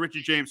until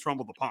Richie James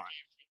fumbled the punt.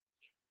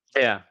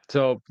 Yeah.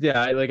 So,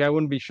 I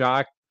wouldn't be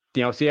shocked.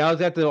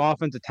 Seattle's got the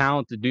offensive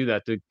talent to do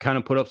that, to kind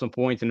of put up some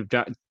points. And if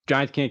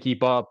Giants can't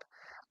keep up,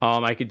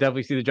 I could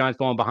definitely see the Giants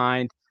falling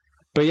behind.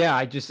 But, yeah,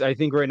 I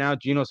think right now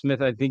Geno Smith,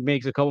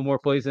 makes a couple more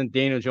plays than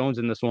Daniel Jones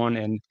in this one.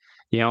 And,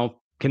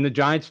 can the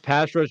Giants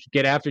pass rush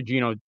get after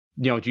Geno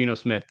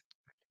Smith?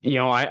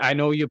 I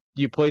know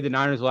you played the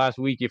Niners last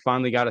week. You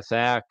finally got a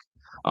sack.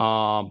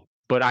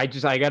 But I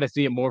got to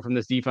see it more from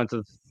this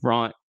defensive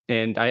front.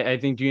 And I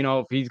think Geno,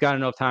 if he's got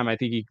enough time, I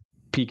think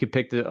he could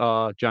pick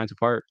the Giants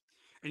apart.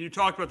 And you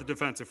talked about the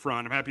defensive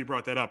front. I'm happy you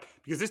brought that up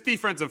because this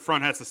defensive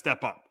front has to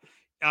step up.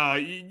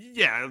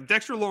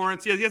 Dexter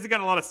Lawrence, he hasn't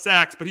gotten a lot of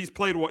sacks, but he's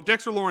played well.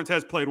 Dexter Lawrence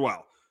has played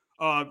well.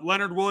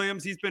 Leonard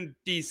Williams, he's been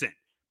decent.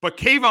 But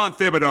Kayvon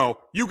Thibodeau,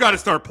 you got to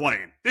start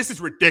playing. This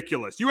is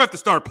ridiculous. You have to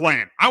start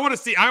playing. You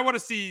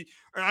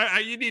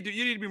need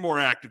to be more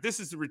active. This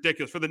is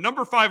ridiculous. For the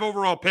number 5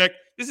 overall pick,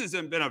 this has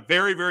been a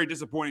very, very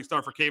disappointing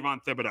start for Kayvon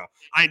Thibodeau.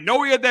 I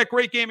know he had that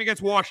great game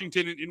against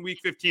Washington in Week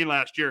 15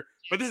 last year,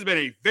 but this has been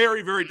a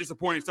very, very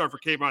disappointing start for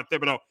Kayvon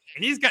Thibodeau.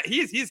 And he's got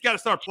to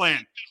start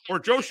playing, or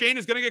Joe Schoen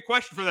is going to get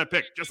questioned for that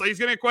pick, just like he's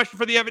going to get questioned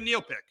for the Evan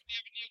Neal pick.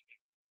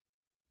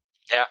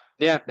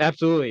 Yeah,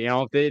 absolutely.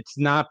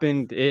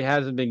 It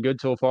hasn't been good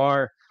so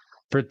far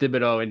for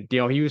Thibodeau. And,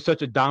 he was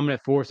such a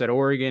dominant force at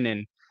Oregon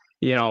and,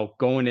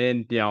 going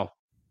in,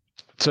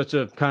 such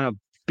a kind of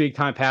big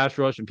time pass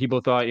rush, and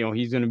people thought,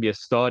 he's going to be a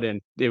stud,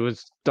 and it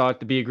was thought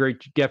to be a great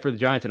get for the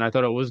Giants. And I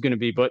thought it was going to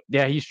be, but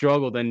yeah, he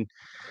struggled. And,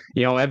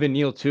 Evan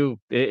Neal too.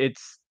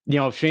 It's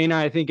Schoen,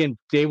 I think, and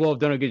Daboll have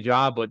done a good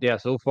job, but yeah,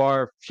 so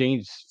far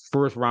Schoen's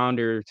first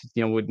rounder,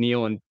 with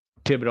Neal and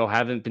Thibodeau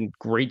haven't been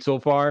great so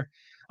far.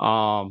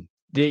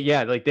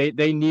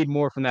 They need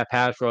more from that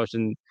pass rush,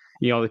 and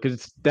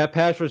because that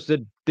pass rush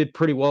did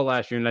pretty well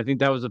last year, and I think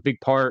that was a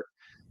big part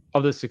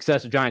of the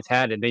success the Giants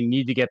had, and they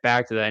need to get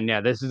back to that. And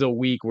yeah, this is a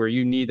week where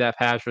you need that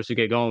pass rush to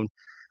get going,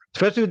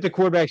 especially with the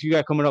quarterbacks you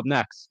got coming up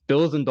next,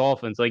 Bills and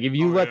Dolphins. Like if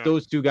you let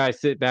those two guys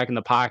sit back in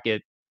the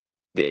pocket,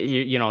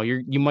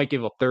 you might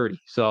give up 30.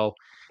 So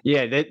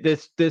yeah,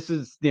 this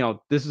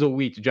is a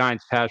week the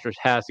Giants pass rush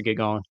has to get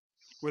going.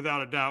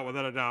 Without a doubt.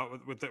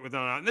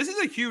 And this is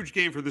a huge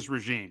game for this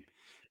regime.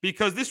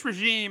 Because this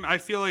regime, I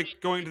feel like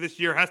going to this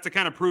year has to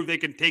kind of prove they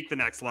can take the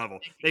next level.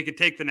 They can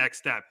take the next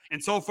step.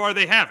 And so far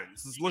they haven't.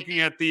 This is looking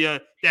at the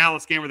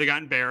Dallas game where they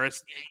got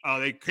embarrassed.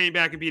 They came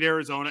back and beat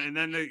Arizona, and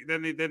then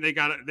they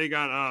got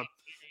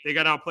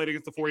outplayed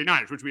against the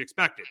 49ers, which we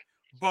expected.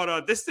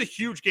 But this is a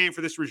huge game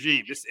for this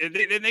regime.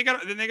 They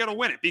got to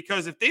win it,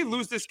 because if they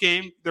lose this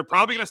game, they're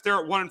probably going to stare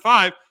at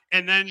 1-5,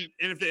 and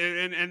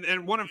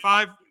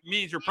 1-5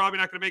 means you're probably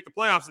not going to make the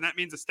playoffs, and that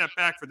means a step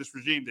back for this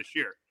regime this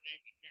year.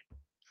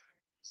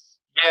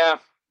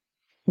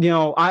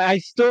 Yeah. I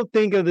still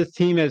think of this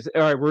team as,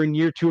 all right, we're in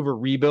year 2 of a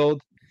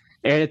rebuild,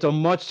 and it's a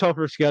much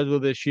tougher schedule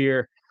this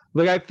year.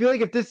 Like, I feel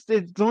like as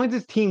long as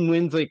this team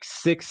wins like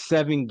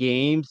 6-7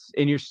 games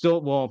and you're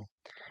still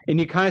and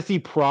you kind of see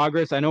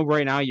progress. I know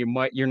right now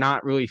you're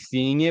not really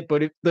seeing it,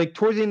 but if like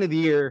towards the end of the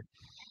year,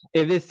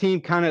 if this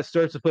team kind of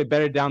starts to play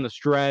better down the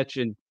stretch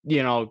and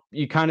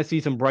you kind of see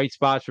some bright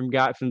spots from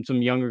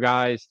some younger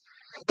guys,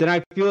 then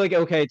I feel like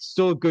okay, it's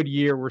still a good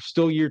year. We're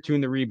still year 2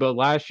 in the rebuild.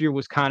 Last year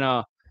was kind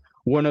of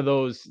one of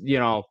those,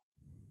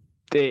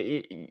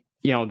 they,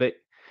 that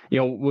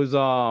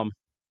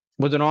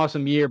was an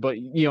awesome year, but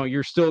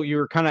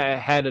you're kind of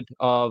ahead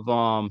of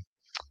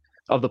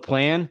the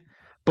plan.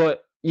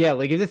 But yeah,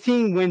 like if the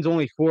team wins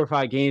only 4 or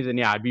 5 games, then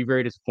yeah, I'd be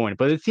very disappointed.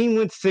 But if the team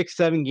wins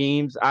 6-7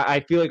 games,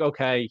 I feel like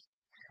okay,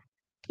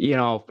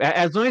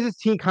 as long as this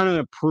team kind of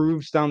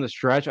improves down the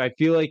stretch, I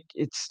feel like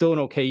it's still an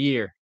okay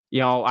year.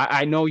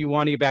 I know you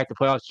want to get back to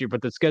playoffs this year,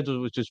 but the schedule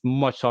was just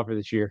much tougher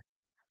this year.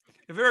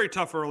 Very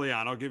tough early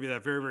on. I'll give you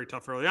that. Very, very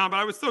tough early on. But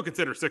I would still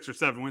consider 6 or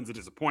 7 wins a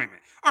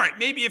disappointment. All right,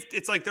 maybe if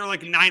it's like they're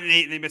like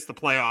 9-8 and they miss the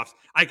playoffs,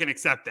 I can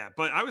accept that.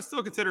 But I would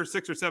still consider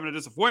 6 or 7 a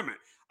disappointment.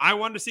 I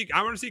wanted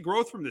to see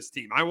growth from this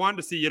team. I wanted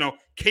to see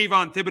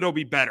Kayvon Thibodeau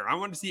be better. I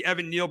wanted to see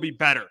Evan Neal be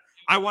better.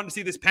 I wanted to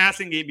see this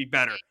passing game be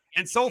better.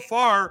 And so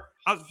far,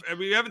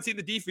 we haven't seen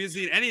the defense,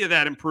 seen any of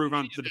that improve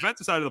on the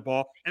defensive side of the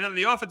ball. And then on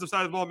the offensive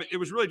side of the ball, it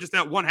was really just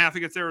that one half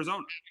against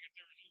Arizona.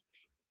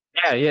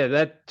 Yeah,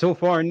 that so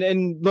far.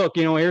 And look,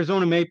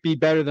 Arizona might be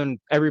better than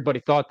everybody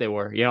thought they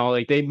were.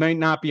 Like they might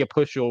not be a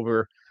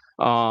pushover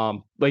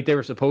like they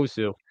were supposed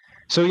to.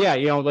 So yeah,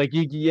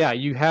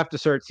 you have to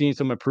start seeing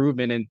some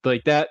improvement. And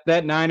like that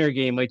Niner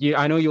game,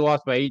 I know you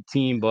lost by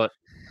 18, but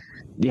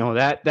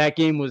that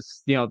game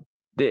was,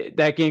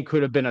 that game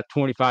could have been a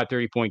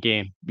 25-30 point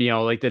game.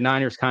 Like the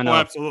Niners kind of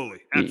absolutely.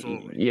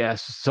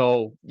 Yes.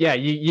 So yeah,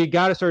 you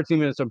got to start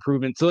seeing this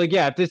improvement. So like,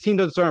 yeah, if this team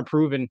doesn't start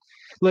improving,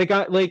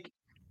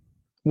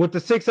 with the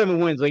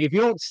 6-7 wins, like if you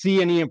don't see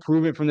any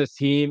improvement from this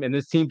team and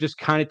this team just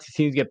kind of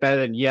seems to get better,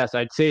 then yes,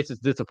 I'd say it's a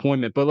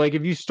disappointment. But like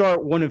if you start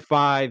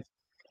 1-5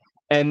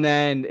 and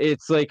then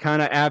it's like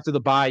kind of after the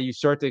bye, you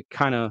start to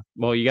kind of,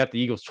 you got the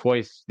Eagles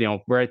twice,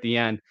 right at the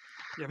end.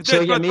 Yeah,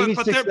 maybe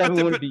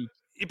 6-7 would be.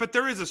 But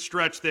there is a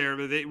stretch there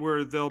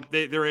where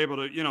they're able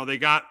to, they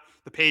got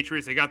the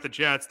Patriots, they got the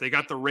Jets, they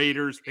got the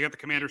Raiders, they got the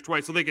Commanders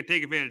twice, so they could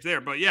take advantage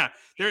there. But yeah,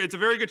 it's a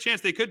very good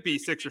chance they could be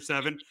 6 or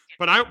 7.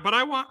 But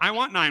I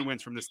want 9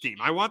 wins from this team.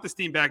 I want this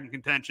team back in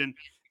contention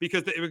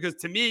because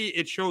to me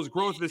it shows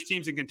growth of this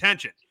team's in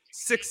contention.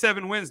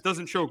 6-7 wins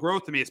doesn't show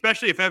growth to me,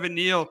 especially if Evan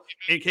Neal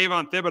and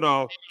Kayvon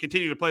Thibodeau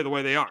continue to play the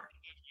way they are.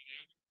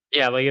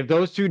 Yeah, like if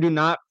those two do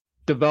not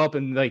develop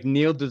and like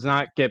Neal does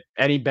not get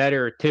any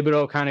better,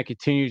 Thibodeau kind of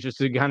continues just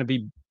to kind of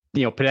be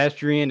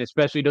pedestrian,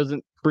 especially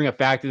doesn't bring a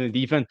factor in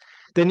the defense,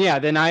 then yeah,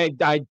 then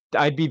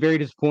I'd be very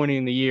disappointed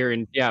in the year,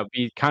 and yeah,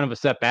 be kind of a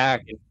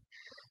setback,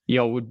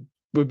 and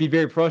would be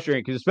very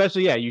frustrating because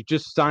especially you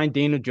just signed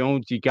Daniel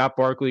Jones, you got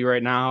Barkley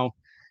right now,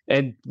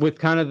 and with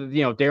kind of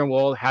Darren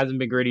Waller hasn't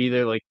been great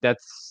either. Like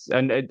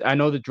and I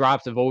know the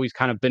drops have always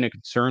kind of been a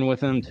concern with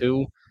him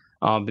too,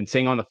 been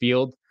staying on the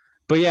field,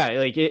 but yeah,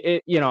 like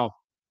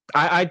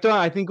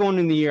I think going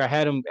in the year I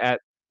had him at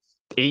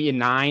 8 and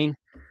 9.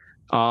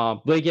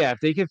 If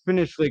they could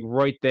finish like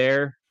right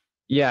there,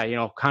 yeah,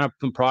 kind of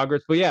some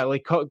progress. But yeah,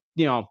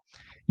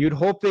 you'd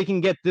hope they can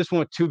get this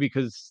one too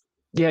because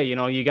yeah,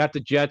 you got the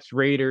Jets,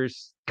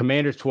 Raiders,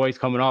 Commanders twice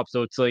coming up.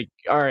 So it's like,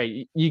 all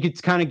right, you could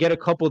kind of get a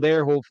couple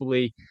there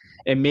hopefully,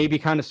 and maybe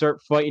kind of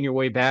start fighting your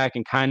way back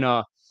and kind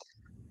of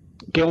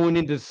going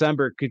into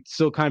December could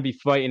still kind of be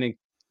fighting and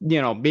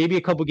maybe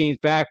a couple games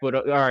back, but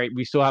all right,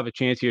 we still have a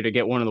chance here to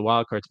get one of the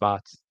wild card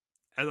spots.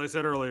 As I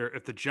said earlier,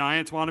 if the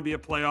Giants want to be a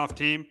playoff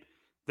team,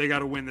 they got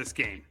to win this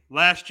game.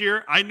 Last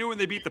year, I knew when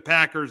they beat the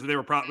Packers,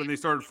 when they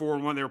started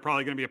 4-1, they were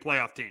probably going to be a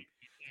playoff team.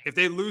 If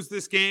they lose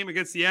this game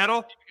against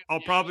Seattle,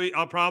 I'll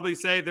probably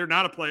say they're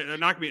not a play. They're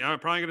not going to be. I'm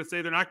probably going to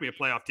say they're not going to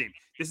be a playoff team.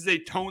 This is a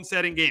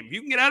tone-setting game. If you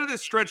can get out of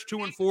this stretch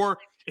 2-4,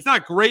 it's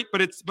not great,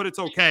 but it's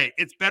okay.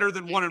 It's better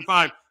than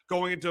 1-5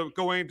 going into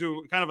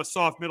kind of a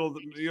soft middle.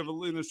 Going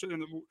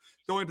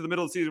to the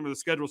middle of the season where the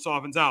schedule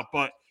softens out,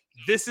 but.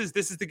 This is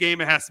the game.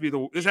 This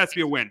has to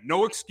be a win.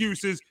 No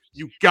excuses.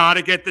 You got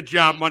to get the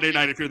job Monday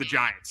night if you're the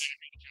Giants.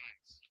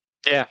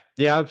 Yeah,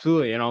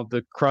 absolutely.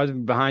 The crowd's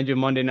behind you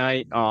Monday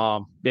night.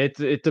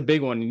 It's a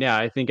big one. Yeah,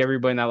 I think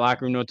everybody in that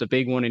locker room knows it's a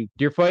big one, and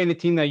you're fighting a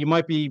team that you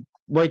might be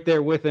right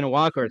there with in a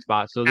wild card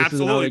spot. So this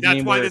absolutely, is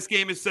that's why this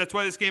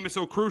game is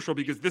so crucial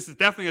because this is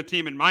definitely a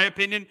team, in my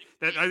opinion,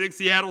 that I think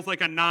Seattle's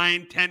like a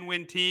 9-10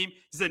 win team.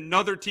 This is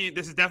another team.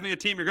 This is definitely a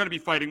team you're going to be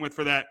fighting with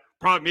for that.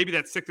 Probably maybe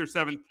that 6th or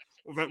 7th.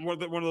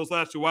 One of those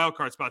last 2 wild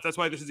card spots. That's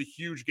why this is a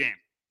huge game.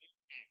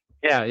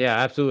 Yeah,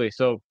 absolutely.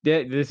 So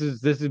yeah, this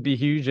would be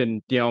huge,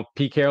 and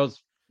Pete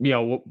Carroll's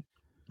done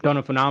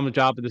a phenomenal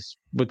job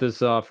with this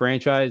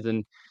franchise,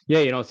 and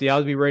yeah,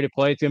 Seattle's be ready to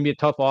play. It's gonna be a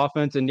tough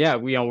offense, and yeah,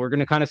 we're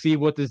gonna kind of see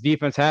what this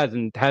defense has,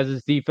 and has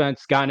this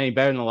defense gotten any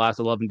better in the last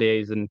 11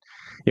 days, and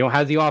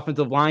has the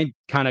offensive line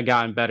kind of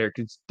gotten better?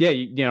 Because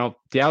yeah,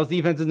 Seattle's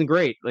defense isn't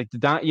great. Like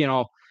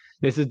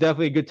this is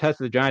definitely a good test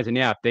for the Giants, and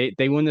yeah, if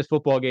they win this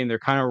football game, they're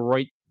kind of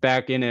right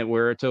back in it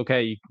where it's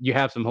okay. You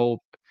have some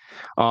hope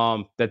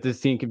that this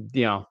team could,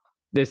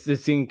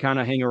 this team kind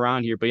of hang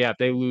around here. But yeah, if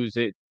they lose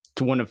it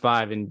to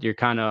 1-5, and you're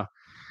kind of,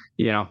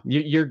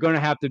 you're going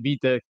to have to beat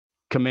the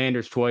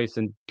Commanders twice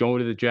and go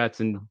to the Jets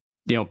and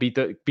beat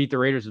the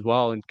Raiders as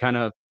well, and kind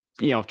of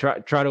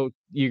try to,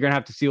 you're going to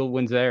have to seal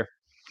wins there.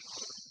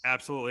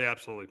 Absolutely.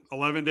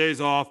 11 days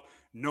off,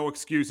 no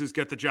excuses.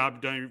 Get the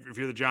job done if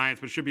you're the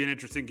Giants, but it should be an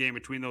interesting game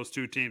between those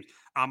two teams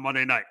on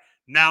Monday night.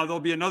 Now, there'll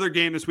be another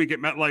game this week at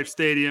MetLife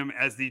Stadium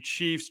as the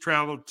Chiefs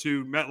travel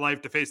to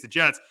MetLife to face the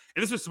Jets.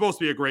 And this was supposed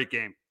to be a great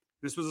game.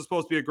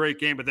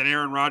 But then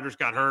Aaron Rodgers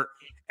got hurt,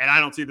 and I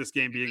don't see this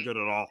game being good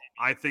at all.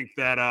 I think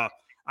that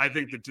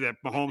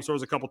Mahomes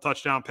throws a couple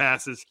touchdown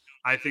passes.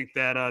 I think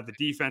that the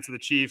defense of the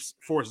Chiefs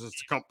forces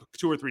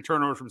 2 or 3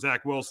 turnovers from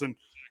Zach Wilson.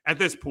 At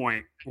this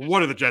point,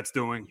 what are the Jets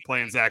doing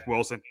playing Zach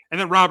Wilson?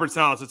 And then Robert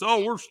Saleh says,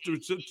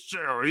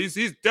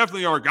 he's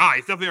definitely our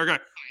guy. What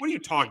are you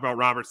talking about,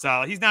 Robert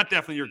Saleh? He's not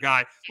definitely your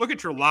guy. Look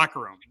at your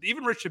locker room.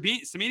 Even Rich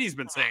Samini's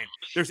been saying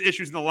there's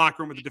issues in the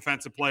locker room with the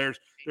defensive players.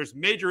 There's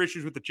major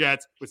issues with the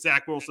Jets, with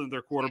Zach Wilson,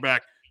 their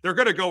quarterback. They're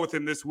going to go with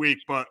him this week,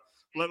 but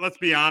let's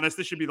be honest.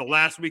 This should be the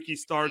last week he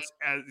starts.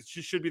 It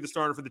should be the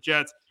starter for the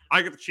Jets.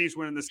 I get the Chiefs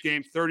winning this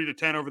game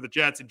 30-10 over the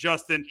Jets. And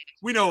Justin,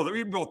 we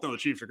both know the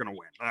Chiefs are going to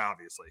win,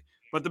 obviously.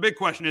 But the big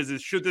question is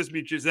should this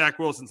be Zach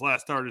Wilson's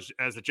last start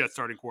as the Jets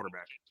starting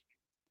quarterback?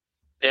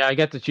 Yeah, I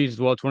got the Chiefs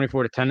as well,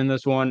 24-10 in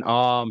this one.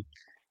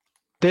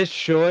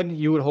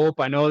 You would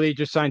hope. I know they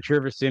just signed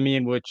Trevor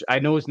Siemian, which I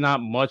know is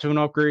not much of an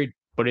upgrade,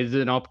 but it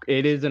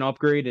is an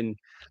upgrade. And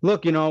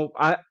look,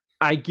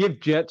 I give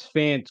Jets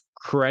fans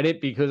credit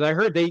because I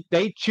heard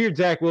they cheered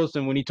Zach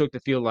Wilson when he took the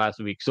field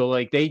last week. So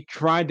they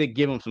tried to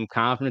give him some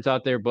confidence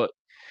out there. But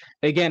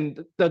again,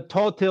 the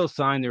tall tale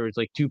sign there was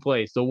 2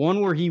 plays. The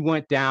one where he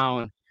went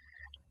down,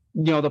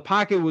 the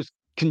pocket was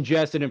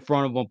congested in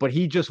front of him, but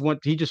he just fell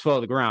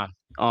to the ground.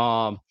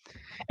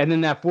 And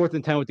then that 4th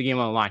and 10 with the game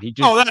on the line.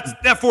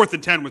 That 4th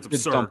and 10 was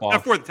absurd.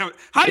 That 4th and 10.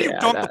 How do you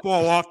dump the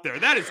ball off there?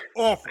 That is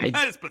awful.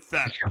 That is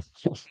pathetic.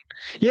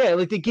 Yeah,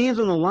 the game's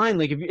on the line.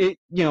 If it,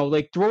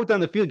 throw it down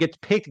the field, gets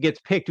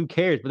picked. Who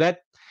cares? But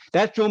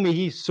that showed me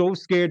he's so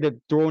scared to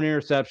throw an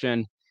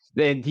interception,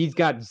 and he's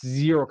got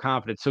zero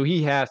confidence. So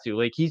he has to.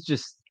 He's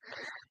just,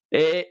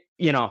 he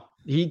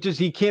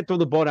can't throw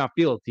the ball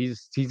downfield.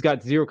 He's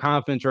got zero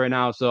confidence right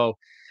now. So,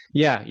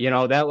 yeah,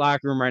 that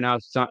locker room right now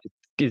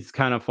is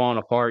kind of falling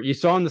apart. You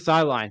saw on the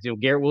sidelines,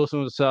 Garrett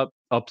Wilson was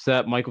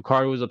upset. Michael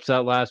Carter was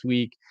upset last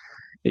week.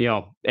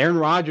 Aaron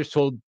Rodgers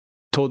told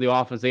the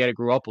offense they got to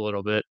grow up a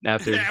little bit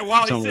after.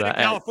 While he's in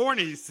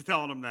California, he's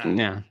telling them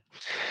that.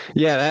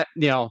 Yeah.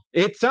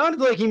 It sounded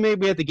like he may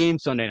be at the game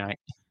Sunday night.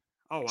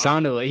 Oh, wow.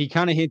 Sounded like he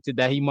kind of hinted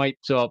that he might.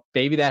 So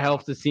maybe that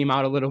helps the team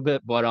out a little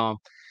bit. But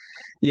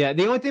yeah.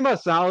 The only thing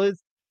about Saleh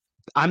is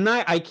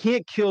I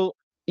can't kill.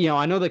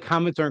 I know the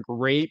comments aren't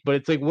great, but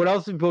it's what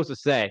else are you supposed to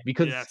say?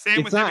 Because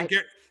same with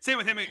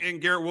him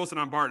and Garrett Wilson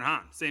on Barton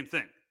Hahn. Same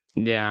thing.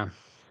 Yeah,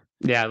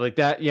 like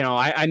that.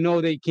 I know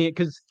they can't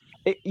because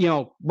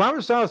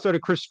Robert Saleh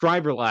started Chris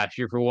Stryver last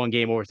year for one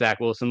game over Zach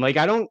Wilson.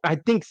 I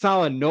think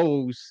Saleh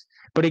knows,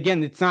 but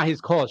again, it's not his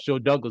call. It's Joe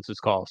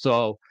Douglas's call.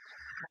 So,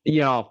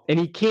 and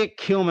he can't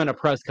kill him at a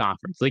press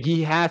conference.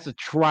 He has to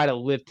try to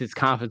lift his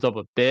confidence up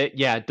a bit.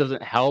 Yeah, it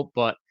doesn't help,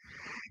 but.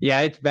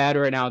 Yeah, it's bad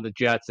right now, the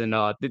Jets, and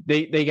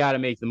they got to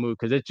make the move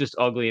because it's just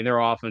ugly in their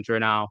offense right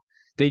now.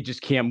 They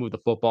just can't move the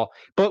football.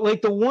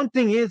 But, the one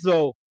thing is,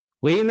 though,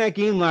 late in that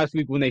game last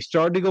week when they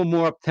started to go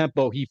more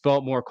up-tempo, he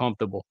felt more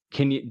comfortable.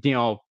 Can you,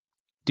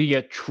 do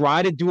you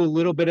try to do a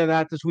little bit of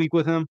that this week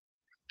with him?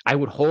 I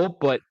would hope,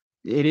 but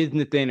it is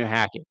Nathaniel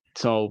Hackett,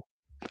 so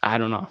I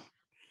don't know.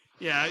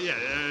 Yeah.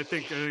 I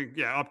think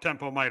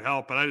up-tempo might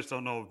help, but I just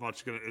don't know if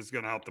much is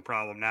going to help the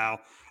problem now.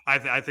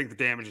 I think the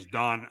damage is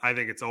done. I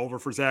think it's over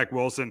for Zach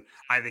Wilson.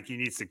 I think he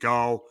needs to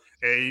go.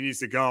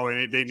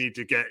 And they need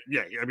to get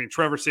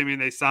Trevor Siemian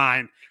they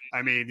signed.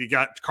 You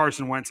got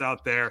Carson Wentz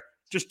out there.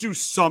 Just do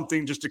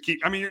something just to keep.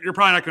 You're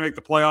probably not going to make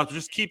the playoffs. But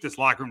just keep this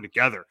locker room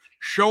together.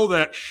 Show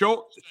that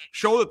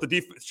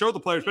the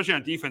players, especially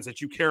on defense,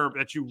 that you care,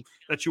 that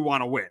you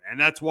want to win, and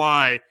that's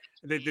why.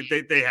 They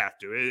have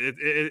to.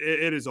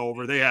 It is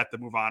over. They have to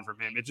move on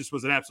from him. It just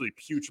was an absolutely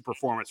putrid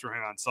performance from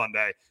him on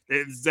Sunday.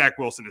 Zach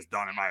Wilson is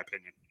done, in my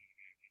opinion.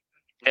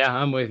 Yeah,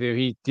 I'm with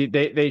you.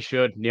 They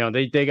should.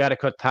 They got to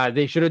cut ties.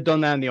 They should have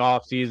done that in the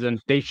offseason.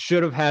 They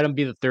should have had him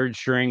be the 3rd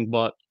string,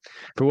 but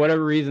for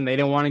whatever reason, they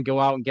didn't want to go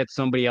out and get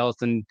somebody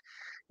else. And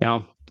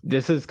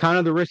this is kind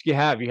of the risk you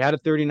have. You had a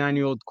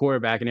 39-year-old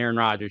quarterback in Aaron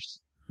Rodgers.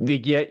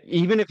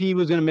 Even if he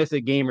was going to miss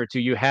a game or two,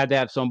 you had to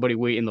have somebody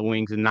wait in the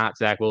wings and not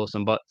Zach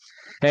Wilson. But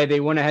hey, they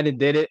went ahead and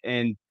did it,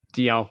 and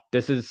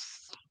this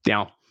is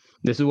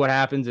what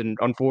happens. And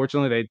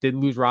unfortunately, they did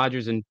lose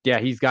Rodgers, and yeah,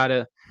 he's got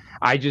to.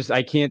 I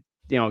can't.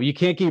 You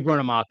can't keep running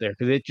him out there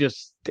because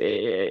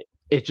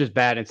it's just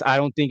bad. I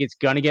don't think it's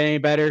gonna get any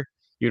better.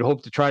 You'd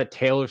hope to try to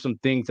tailor some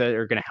things that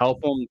are going to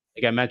help him.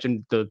 Like I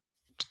mentioned,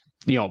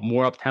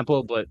 more up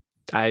tempo, but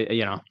I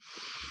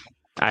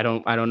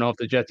don't know if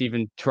the Jets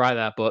even try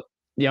that. But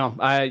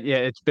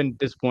it's been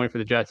disappointing for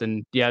the Jets,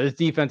 and this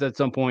defense at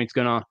some point is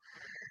gonna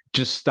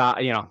just stop.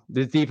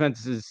 This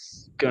defense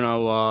is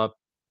gonna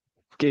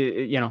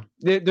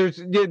there's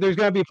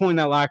gonna be a point in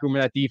that locker room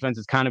where that defense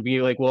is kind of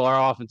be like, well,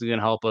 our offense is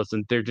gonna help us,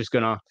 and they're just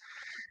gonna,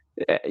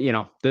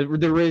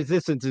 the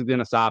resistance is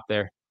gonna stop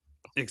there.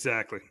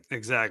 Exactly.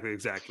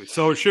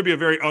 So it should be a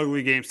very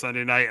ugly game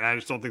Sunday night, and I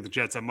just don't think the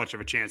Jets have much of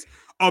a chance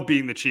of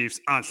beating the Chiefs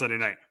on Sunday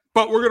night.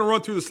 But we're going to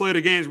run through the slate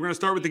of games. We're going to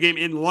start with the game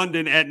in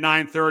London at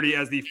 9:30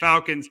 as the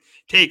Falcons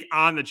take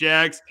on the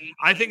Jags.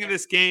 I think in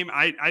this game,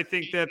 I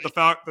think that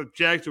the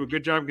Jags do a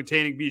good job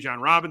containing Bijan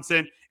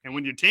Robinson. And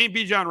when you contain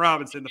Bijan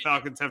Robinson, the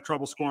Falcons have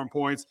trouble scoring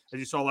points, as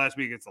you saw last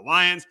week against the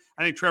Lions.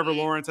 I think Trevor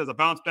Lawrence has a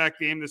bounce-back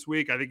game this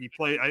week. I think he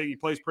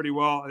plays pretty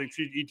well. I think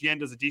Etienne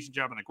does a decent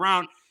job on the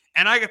ground.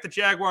 And I got the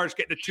Jaguars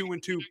getting a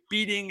 2-2,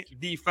 beating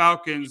the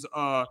Falcons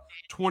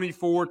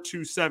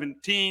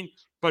 24-17.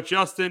 But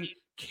Justin,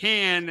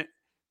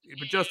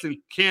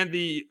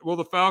 will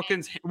the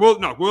Falcons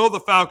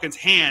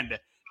hand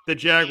the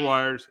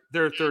Jaguars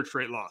their third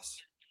straight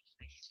loss?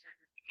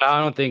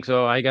 I don't think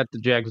so. I got the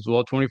Jags as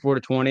well,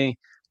 24-20.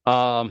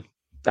 I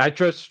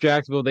trust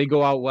Jacksonville. They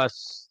go out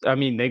west. I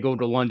mean, they go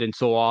to London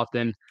so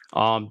often.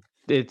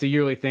 It's a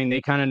yearly thing. They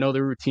kind of know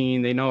the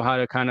routine. They know how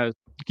to kind of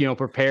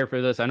prepare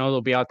for this. I know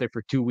they'll be out there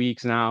for 2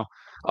 weeks now.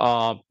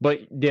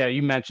 But yeah,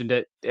 you mentioned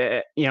it.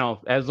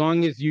 As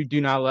long as you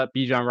do not let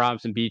Bijan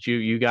Robinson beat you,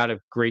 you got a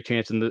great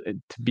chance to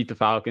beat the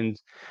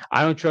Falcons.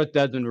 I don't trust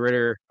Desmond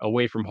Ridder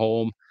away from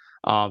home.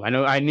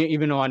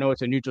 Even though I know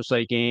it's a neutral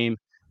site game,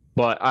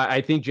 but I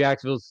think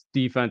Jacksonville's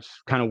defense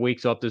kind of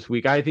wakes up this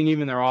week. I think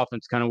even their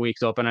offense kind of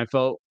wakes up. And I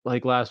felt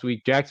like last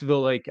week,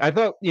 Jacksonville, I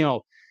thought,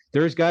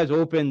 there's guys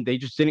open. They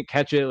just didn't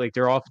catch it.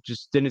 Their offense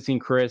just didn't seem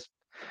crisp.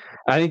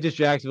 I think this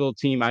Jacksonville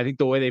team, I think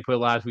the way they played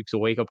last week's a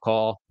wake-up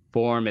call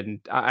for them,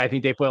 and I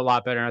think they play a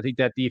lot better. And I think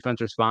that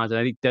defense responds. And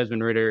I think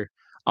Desmond Ridder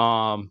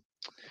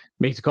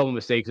makes a couple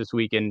mistakes this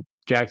week, and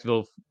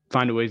Jacksonville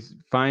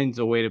finds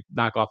a way to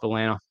knock off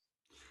Atlanta.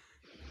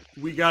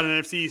 We got an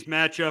NFC East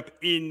matchup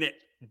in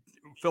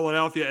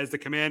Philadelphia as the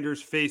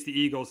Commanders face the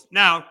Eagles.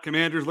 Now,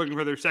 Commanders looking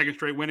for their second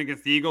straight win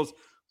against the Eagles,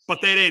 but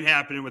that ain't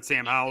happening with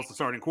Sam Howell as the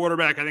starting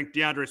quarterback. I think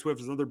DeAndre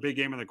Swift is another big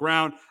game on the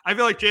ground. I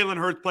feel like Jalen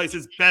Hurts plays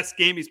his best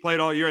game he's played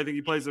all year. I think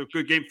he plays a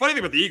good game. Funny thing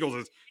about the Eagles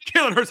is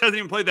Jalen Hurts hasn't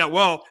even played that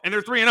well, and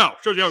they're 3-0.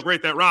 Shows you how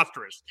great that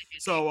roster is.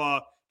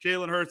 So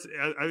Jalen Hurts,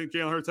 I think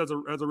Jalen Hurts has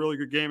a really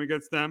good game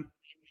against them.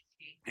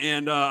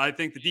 And I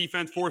think the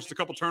defense forced a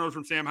couple turnovers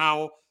from Sam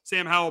Howell.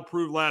 Sam Howell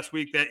proved last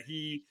week that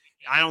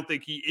I don't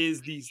think he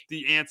is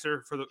the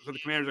answer for the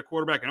Commanders at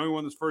quarterback. I know he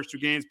won his first 2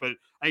 games, but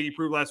I think he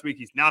proved last week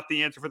he's not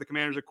the answer for the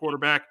Commanders at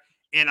quarterback.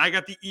 And I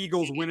got the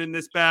Eagles winning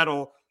this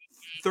battle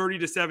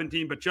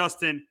 30-17. But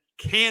Justin,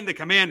 can the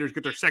Commanders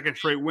get their second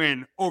straight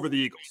win over the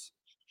Eagles?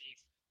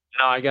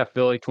 No, I got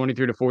Philly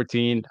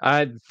 23-14. I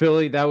had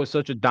Philly. That was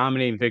such a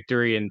dominating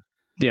victory, and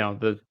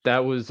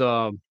that was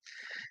that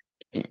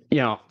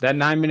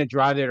 9-minute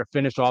drive there to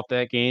finish off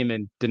that game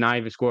and did not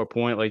even score a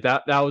point.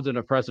 That was an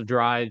impressive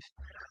drive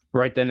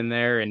right then and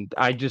there. And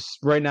I just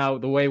right now,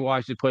 the way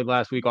Washington played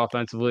last week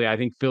offensively, I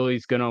think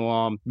Philly's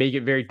gonna make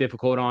it very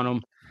difficult on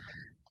them.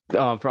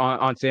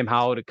 On Sam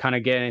Howell to kind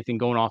of get anything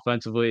going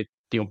offensively.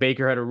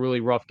 Baker had a really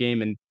rough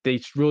game, and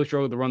they really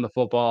struggled to run the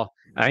football.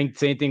 I think the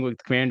same thing with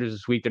the Commanders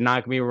this week. They're not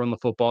going to be able to run the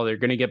football. They're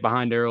going to get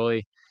behind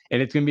early,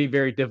 and it's going to be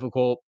very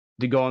difficult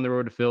to go on the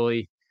road to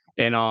Philly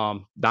and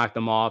knock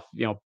them off.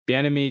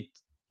 Bieniemy,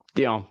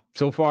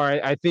 so far,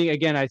 I think,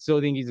 again, I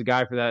still think he's a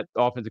guy for that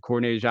offensive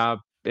coordinator job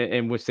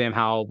and with Sam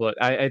Howell, but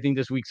I think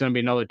this week's going to be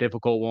another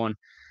difficult one.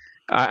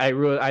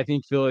 I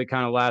think Philly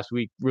kind of last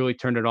week really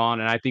turned it on,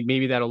 and I think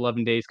maybe that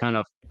 11 days kind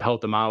of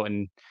helped them out.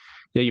 And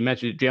you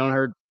mentioned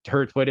Jalen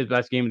Hurts played his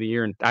best game of the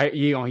year, and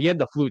he had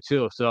the flu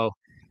too. So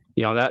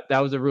that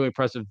was a really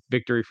impressive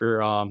victory for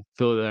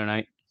Philly the other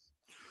night.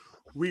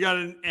 We got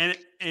an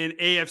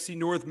AFC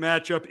North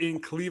matchup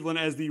in Cleveland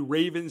as the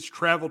Ravens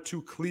travel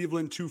to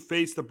Cleveland to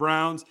face the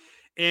Browns,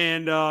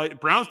 and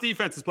Browns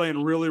defense is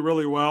playing really,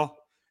 really well.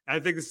 I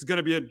think this is going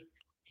to be a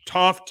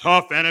tough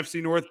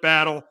NFC North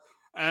battle.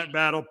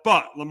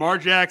 But Lamar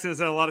Jackson has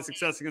had a lot of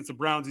success against the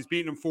Browns. He's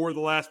beaten them 4 of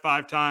the last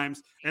 5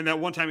 times, and that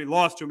one time he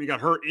lost to him, he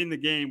got hurt in the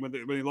game when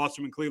he lost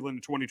to him in Cleveland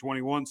in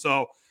 2021.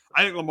 So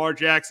I think Lamar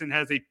Jackson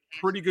has a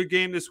pretty good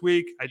game this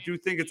week. I do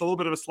think it's a little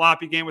bit of a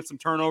sloppy game with some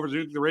turnovers. I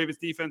think the Ravens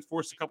defense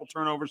forced a couple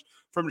turnovers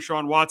from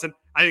Deshaun Watson.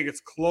 I think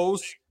it's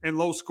close and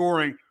low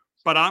scoring,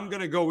 but I'm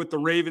going to go with the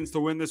Ravens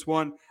to win this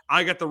one.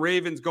 I got the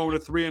Ravens going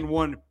to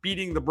 3-1,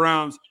 beating the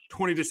Browns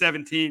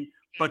 20-17.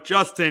 But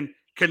Justin,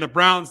 can the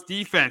Browns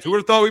defense, who would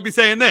have thought we'd be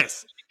saying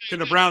this? Can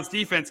the Browns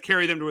defense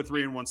carry them to a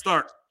 3-1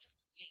 start?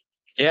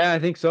 Yeah, I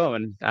think so.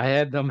 And I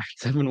had them at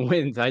 7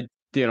 wins. I,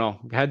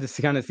 had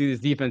to kind of see this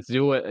defense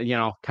do it,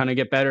 kind of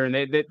get better.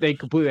 And they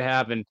completely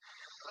have. And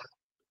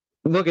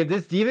look, if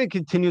this defense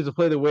continues to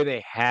play the way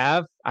they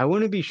have, I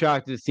wouldn't be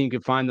shocked if this team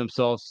could find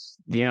themselves,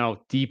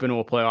 deep into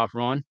a playoff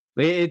run.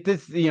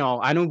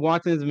 I know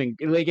Watson has been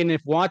and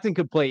if Watson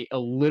could play a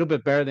little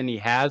bit better than he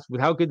has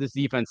with how good this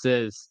defense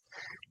is,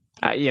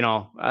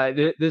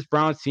 This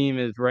Browns team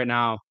is right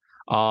now,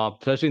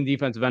 especially in the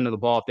defensive end of the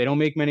ball. If they don't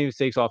make many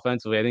mistakes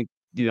offensively, I think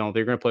they're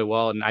going to play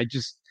well. And I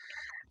just,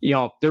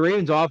 the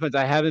Ravens offense,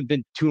 I haven't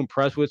been too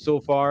impressed with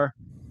so far.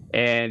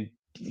 And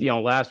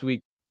last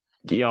week,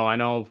 I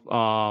know,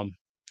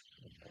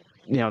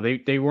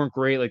 they weren't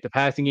great. Like the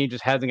passing game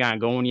just hasn't gotten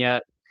going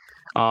yet.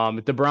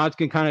 If the Browns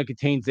can kind of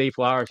contain Zay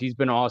Flowers, he's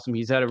been awesome.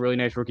 He's had a really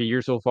nice rookie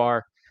year so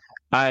far.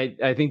 I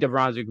think the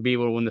Browns are going to be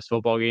able to win this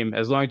football game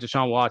as long as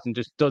Deshaun Watson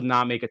just does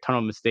not make a ton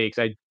of mistakes.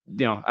 I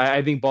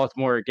think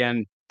Baltimore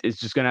again is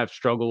just going to have to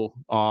struggle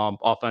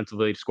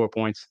offensively to score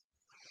points.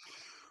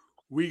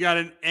 We got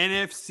an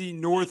NFC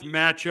North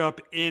matchup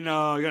in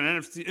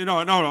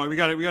we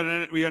got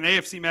an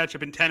AFC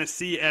matchup in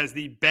Tennessee as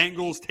the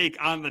Bengals take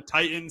on the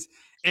Titans.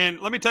 And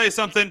let me tell you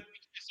something.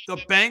 The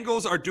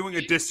Bengals are doing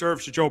a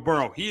disservice to Joe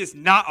Burrow. He is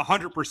not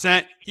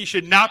 100%. He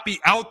should not be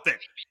out there.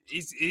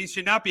 He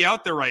should not be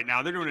out there right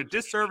now. They're doing a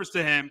disservice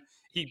to him.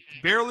 He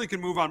barely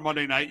can move on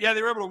Monday night. Yeah,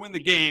 they were able to win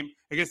the game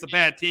against a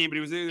bad team, but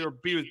he was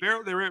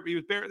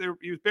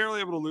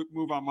barely able to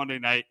move on Monday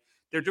night.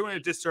 They're doing a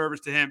disservice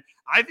to him.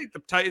 I think the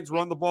Titans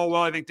run the ball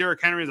well. I think Derrick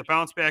Henry has a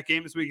bounce-back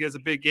game this week. He has a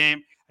big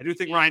game. I do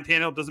think Ryan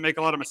Tannehill doesn't make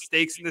a lot of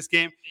mistakes in this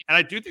game. And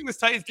I do think this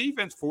Titans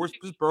defense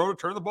forces Burrow to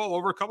turn the ball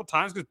over a couple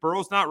times because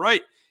Burrow's not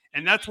right.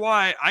 And that's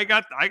why I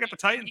got the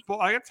Titans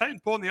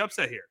pulling the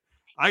upset here.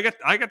 I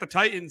got the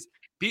Titans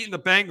beating the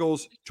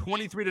Bengals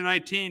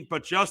 23-19.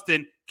 But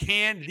Justin,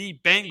 can the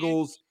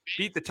Bengals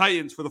beat the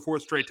Titans for the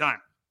fourth straight time?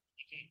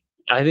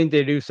 I think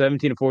they do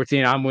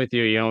 17-14. I'm with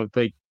you.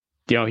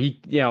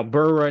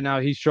 Burrow right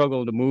now, he's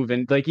struggling to move,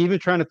 and like even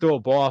trying to throw a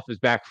ball off his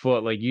back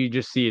foot, like you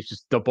just see it's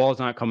just the ball's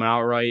not coming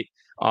out right.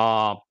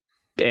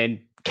 And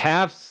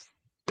calves,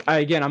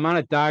 again, I'm not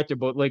a doctor,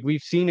 but like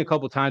we've seen a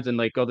couple times in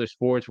like other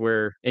sports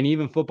and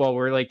even football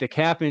where like the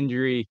calf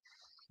injury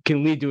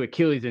can lead to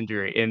Achilles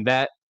injury, and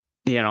that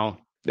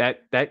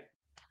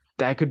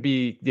could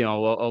be a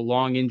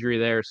long injury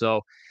there. So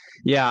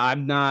yeah, I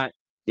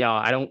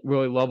don't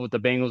really love what the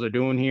Bengals are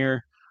doing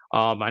here.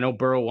 I know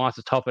Burrow wants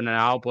to toughen it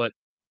out, but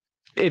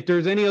if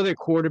there's any other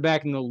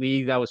quarterback in the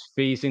league that was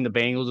facing the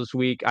Bengals this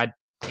week, I'd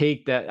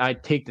take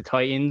the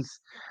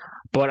Titans.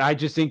 But I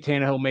just think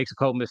Tannehill makes a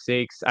couple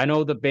mistakes. I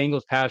know the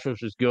Bengals pass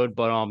rush is good,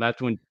 but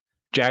that's when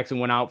Jackson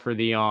went out for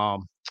the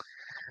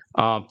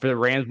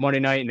Rams Monday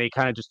night, and they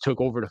kind of just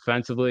took over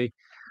defensively.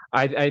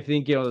 I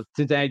think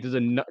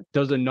Cincinnati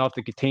does enough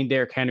to contain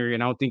Derrick Henry,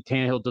 and I don't think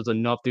Tannehill does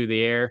enough through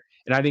the air.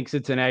 And I think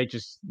Cincinnati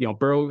just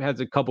Burrow has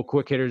a couple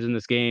quick hitters in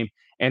this game,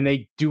 and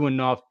they do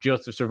enough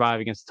just to survive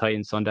against the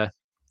Titans Sunday.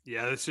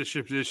 Yeah, this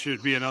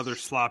should be another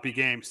sloppy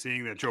game,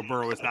 seeing that Joe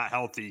Burrow is not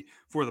healthy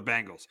for the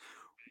Bengals.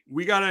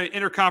 We got an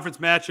interconference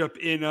matchup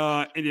in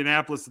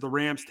Indianapolis. The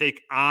Rams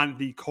take on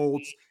the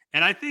Colts.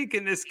 And I think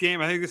in this game,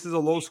 I think this is a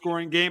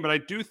low-scoring game, but I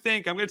do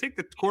think I'm going to take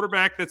the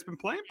quarterback that's been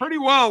playing pretty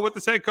well with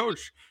the head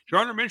coach.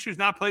 Gardner Minshew's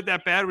not played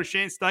that bad with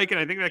Shane Steichen.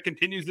 I think that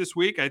continues this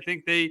week. I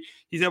think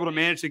he's able to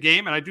manage the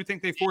game, and I do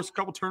think they force a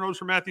couple turnovers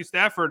from Matthew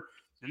Stafford,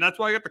 and that's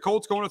why I got the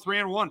Colts going to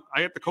 3-1.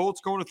 I got the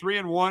Colts going to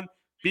 3-1,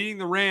 beating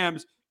the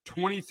Rams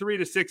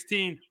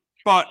 23-16.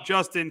 But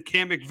Justin,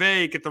 can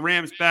McVay get the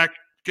Rams back?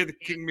 Can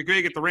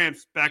McVay get the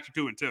Rams back to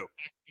 2-2?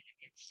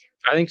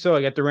 I think so.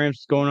 I got the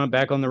Rams going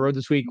back on the road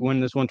this week,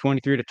 winning this one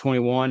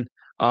 23-21.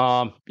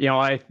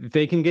 If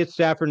they can get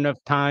Stafford enough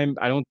time,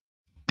 I don't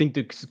think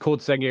the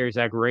Colts secondary is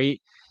that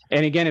great.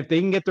 And again, if they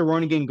can get the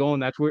running game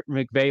going, that's where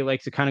McVay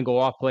likes to kind of go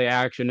off play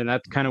action, and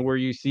that's kind of where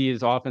you see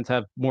his offense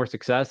have more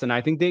success. And I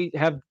think they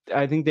have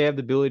the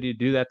ability to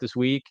do that this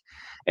week.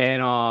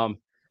 And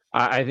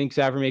I think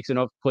Stafford makes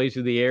enough plays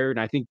through the air, and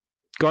I think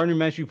Gardner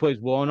Minshew plays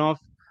well enough.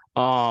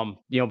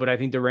 But I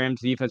think the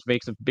Rams defense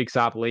makes a big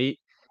stop late.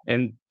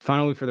 And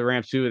finally for the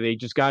Rams too, they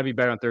just got to be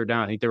better on third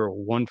down. I think they were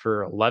 1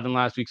 for 11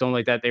 last week, something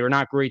like that. They were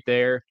not great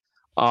there.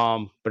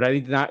 But I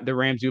think the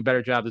Rams do a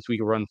better job this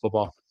week of running the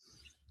football.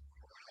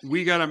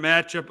 We got a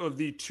matchup of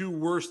the two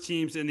worst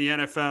teams in the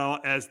NFL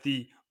as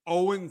the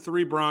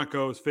 0-3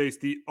 Broncos face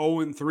the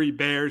 0-3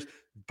 Bears.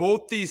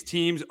 Both these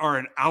teams are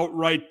an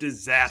outright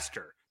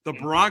disaster. The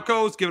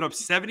Broncos giving up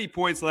 70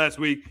 points last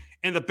week,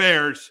 and the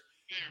Bears,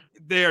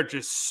 they are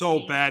just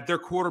so bad. Their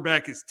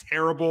quarterback is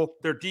terrible.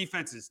 Their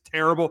defense is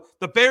terrible.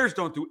 The Bears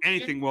don't do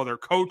anything well. Their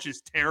coach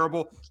is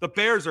terrible. The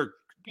Bears are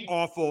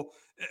awful.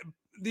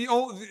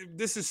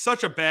 This is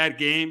such a bad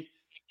game.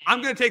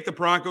 I'm going to take the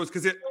Broncos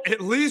because at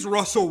least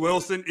Russell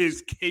Wilson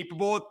is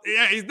capable.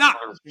 Yeah, he's not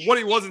what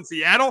he was in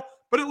Seattle,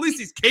 but at least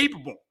he's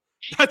capable.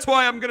 That's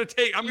why I'm going to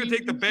take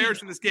the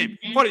Bears in this game.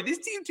 Funny, these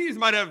teams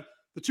might have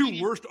the two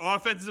worst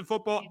offenses in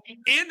football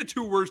and the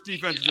two worst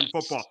defenses in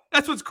football.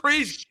 That's what's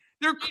crazy.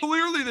 They're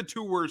clearly the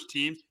two worst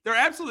teams. They're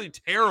absolutely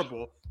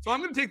terrible. So I'm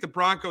going to take the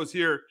Broncos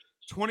here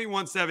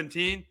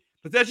 21-17,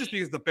 but that's just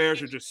because the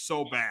Bears are just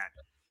so bad.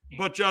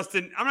 But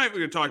Justin, I'm not even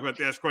going to talk about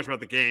this question about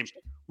the game.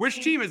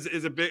 Which team is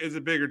a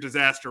bigger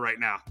disaster right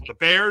now? The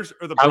Bears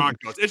or the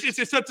Broncos?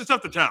 It's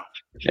tough to tell.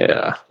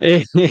 Yeah,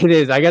 it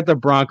is. I got the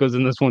Broncos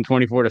in this one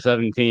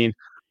 24-17.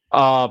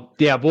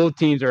 Both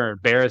teams are an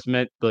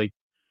embarrassment. Like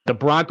The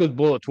Broncos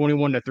blew a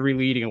 21-3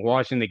 lead in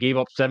Washington. They gave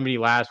up 70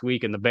 last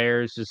week, and the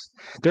Bears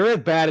they're as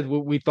bad as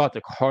what we thought the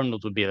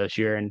Cardinals would be this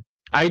year. And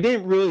I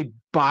didn't really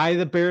buy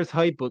the Bears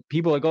hype, but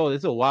people are like, oh, this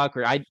is a wild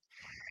card.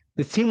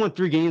 This team won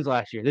 3 games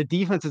last year. The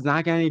defense has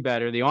not got any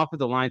better. The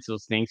offensive line still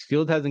stinks.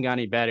 Fields hasn't got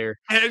any better.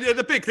 And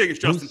the big thing is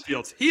Justin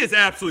Fields. He is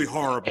absolutely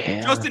horrible.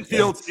 Yeah, Justin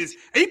Fields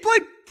he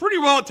played pretty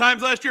well at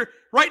times last year.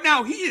 Right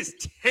now, he is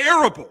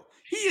terrible.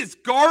 He is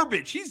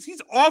garbage.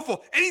 He's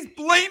awful. And he's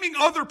blaming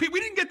other people.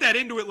 We didn't get that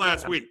into it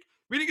last week.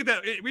 We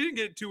didn't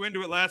get too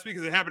into it last week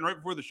because it happened right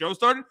before the show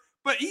started.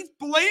 But he's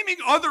blaming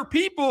other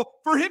people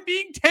for him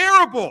being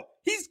terrible.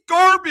 He's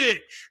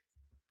garbage.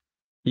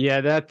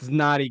 Yeah, that's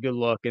not a good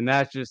look, and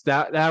that's just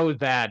that was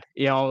bad.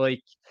 I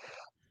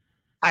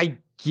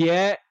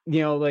get,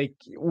 because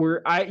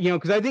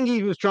I think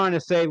he was trying to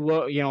say,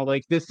 look,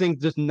 this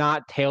thing's just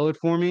not tailored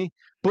for me.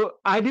 But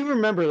I do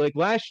remember,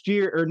 last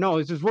year, or no, it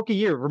was his rookie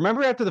year.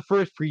 Remember after the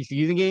first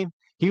preseason game,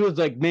 he was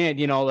like, man,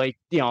 he was like,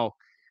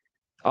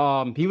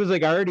 I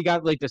already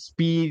got the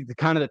speed,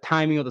 kind of the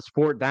timing of the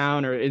sport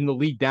down, or in the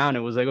league down.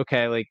 It was like,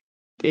 okay,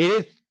 it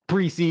is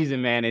preseason,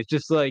 man. It's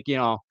just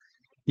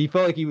he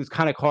felt like he was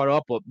kind of caught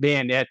up, but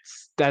man,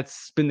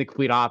 that's been the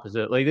complete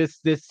opposite.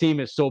 This team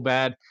is so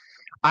bad.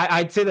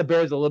 I'd say the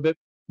Bears a little bit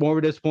more of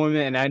a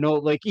disappointment, and I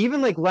know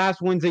even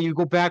last Wednesday, you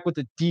go back with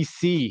the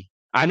DC.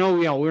 I know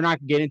we're not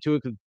gonna get into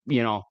it because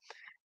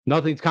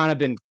nothing's kind of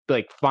been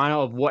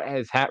final of what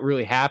has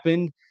really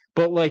happened.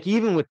 But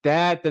even with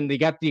that, then they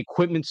got the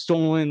equipment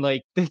stolen.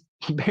 The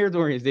Bears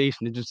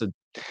organization is just a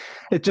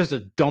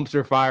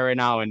dumpster fire right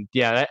now, and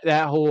yeah,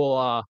 that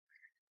whole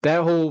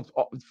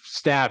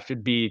staff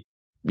should be.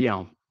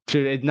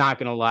 It's not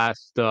going to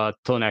last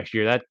till next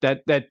year.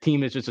 That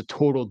team is just a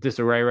total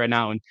disarray right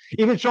now. And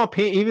even Sean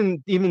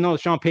Payton, even though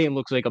Sean Payton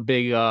looks like a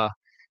big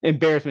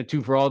embarrassment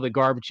too for all the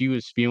garbage he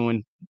was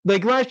spewing.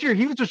 Last year,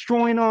 he was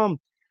destroying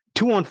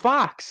 2 on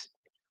Fox.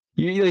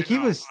 He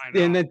was,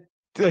 and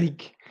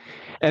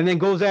then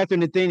goes after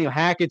Nathaniel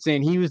Hackett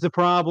saying he was the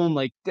problem.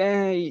 I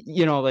think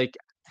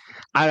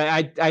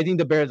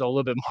the Bears are a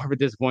little bit more of a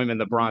disappointment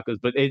than the Broncos,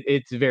 but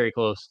it's very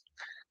close.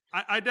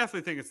 I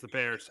definitely think it's the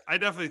Bears. I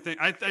definitely think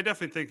it's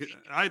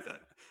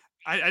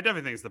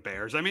the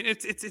Bears. I mean,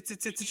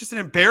 it's just an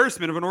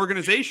embarrassment of an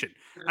organization.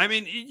 I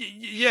mean,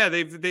 yeah,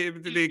 they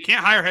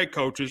can't hire head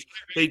coaches.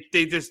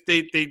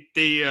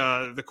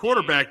 The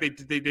quarterback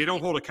they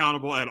don't hold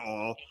accountable at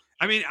all.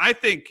 I mean, I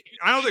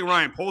don't think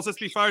Ryan Poles has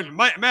to be fired.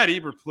 Matt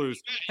Eberflus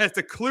has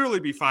to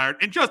clearly be fired,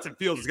 and Justin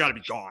Fields has got to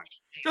be gone.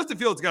 Justin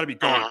Fields has got to be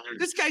gone.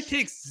 This guy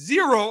takes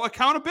zero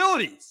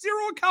accountability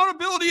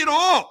at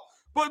all.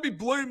 But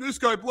blame this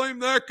guy, blame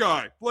that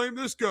guy, blame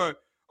this guy.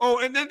 Oh,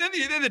 and then the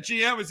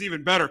GM is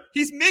even better.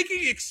 He's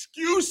making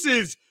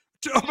excuses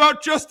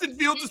about Justin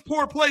Fields'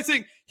 poor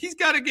placing. He's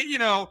got to get,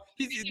 now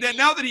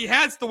that he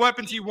has the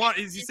weapons he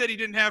said he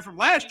didn't have from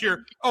last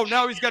year. Oh,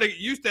 now he's got to get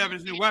used to having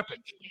his new weapon.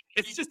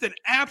 It's just an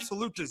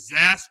absolute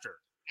disaster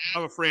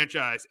of a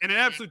franchise and an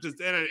absolute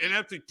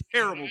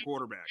terrible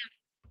quarterback.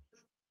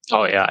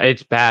 Oh yeah,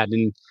 it's bad.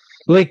 And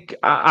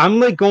I'm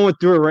going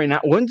through it right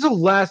now. When's the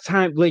last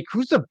time?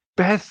 Who's the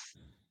best?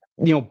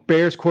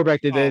 Bears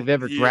quarterback that they've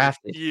ever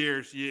drafted.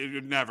 Years,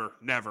 never.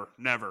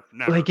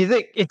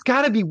 It's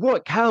got to be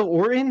what? Kyle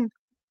Orton?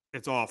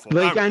 It's awful.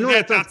 I know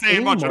that's not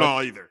saying much at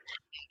all either.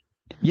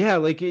 Yeah,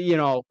 it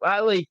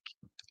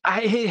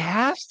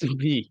has to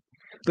be.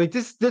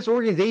 This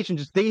organization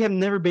they have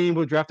never been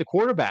able to draft a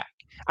quarterback.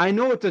 I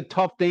know it's a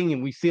tough thing,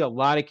 and we see a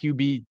lot of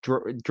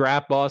QB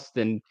draft bust,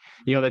 and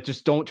that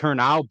just don't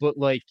turn out. But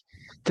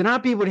to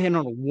not be able to hit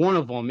on one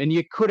of them, and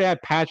you could have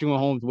Patrick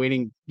Mahomes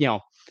waiting.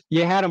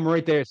 You had him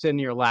right there sitting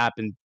in your lap,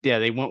 and yeah,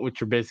 they went with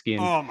Trubisky.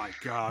 And, oh my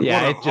God!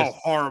 Yeah, how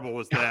horrible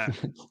was that?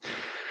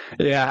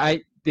 Yeah,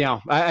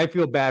 I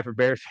feel bad for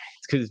Bears fans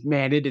because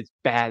man, it is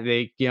bad.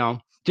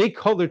 Jake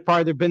Cutler's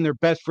probably been their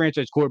best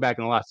franchise quarterback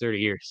in the last 30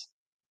 years.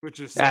 Which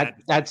is sad.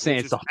 That's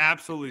saying something.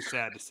 Absolutely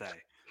sad to say.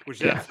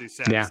 Which is absolutely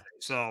sad to say.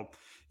 So.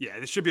 Yeah,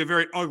 this should be a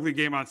very ugly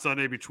game on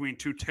Sunday between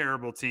two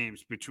terrible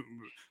teams,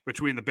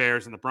 between the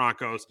Bears and the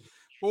Broncos.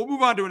 But we'll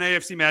move on to an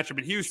AFC matchup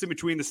in Houston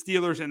between the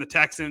Steelers and the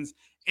Texans.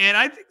 And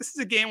I think this is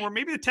a game where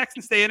maybe the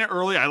Texans stay in it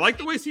early. I like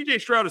the way C.J.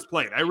 Stroud has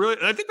played. I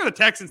think for the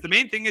Texans, the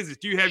main thing is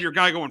do you have your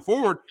guy going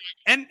forward?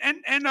 And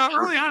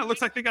early on, it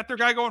looks like they got their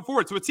guy going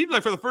forward. So it seems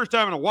like for the first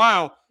time in a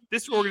while,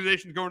 this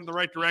organization is going in the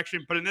right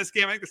direction. But in this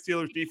game, I think the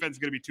Steelers' defense is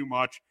going to be too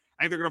much.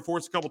 I think they're going to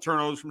force a couple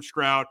turnovers from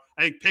Stroud.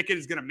 I think Pickett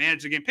is going to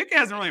manage the game. Pickett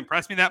hasn't really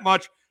impressed me that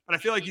much, but I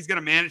feel like he's going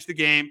to manage the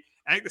game.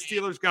 I think the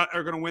Steelers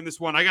are going to win this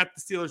one. I got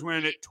the Steelers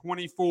winning it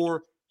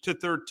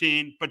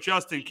 24-13. But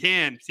Justin,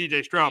 can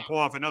C.J. Stroud pull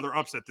off another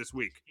upset this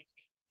week?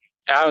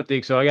 I don't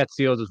think so. I got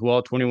Steelers as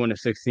well,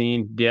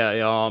 21-16.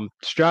 Yeah,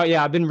 Stroud.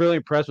 Yeah, I've been really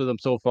impressed with him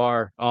so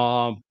far.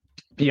 I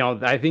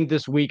think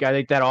this week, I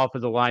think that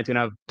offensive line's going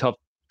to have tough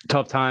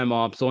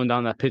time slowing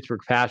down that Pittsburgh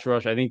pass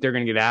rush. I think they're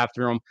going to get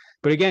after him.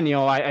 But again,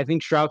 I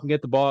think Stroud can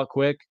get the ball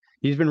quick.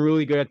 He's been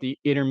really good at the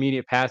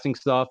intermediate passing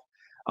stuff.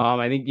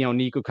 I think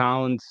Nico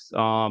Collins,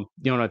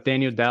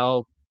 Nathaniel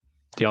Dell,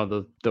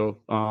 the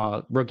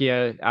rookie,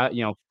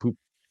 who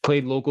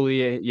played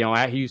locally,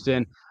 at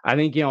Houston. I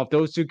think, if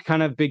those two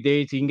kind of big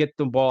days, he can get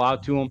the ball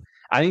out to him.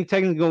 I think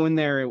technically go in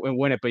there and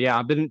win it. But yeah,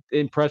 I've been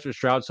impressed with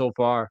Stroud so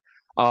far.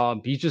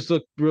 He's just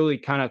looked really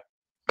kind of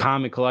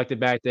calm and collected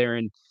back there.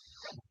 And,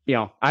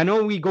 I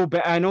know we go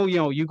back. I know,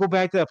 you go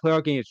back to that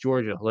playoff game against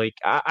Georgia. Like,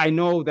 I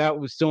know that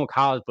was still in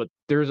college, but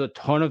there's a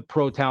ton of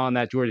pro talent in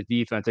that Georgia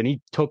defense, and he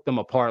took them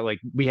apart like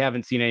we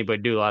haven't seen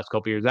anybody do the last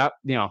couple of years. That,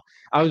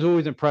 I was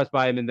always impressed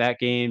by him in that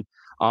game.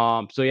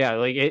 So yeah,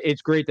 like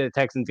it's great that the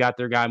Texans got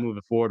their guy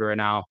moving forward right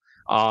now.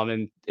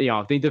 And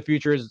I think the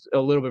future is a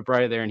little bit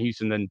brighter there in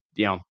Houston than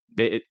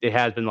it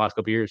has been the last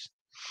couple of years.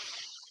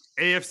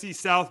 AFC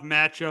South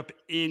matchup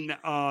in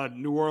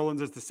New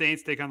Orleans as the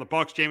Saints take on the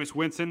Bucs. Jameis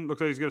Winston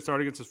looks like he's going to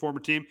start against his former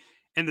team,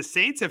 and the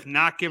Saints have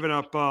not given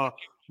up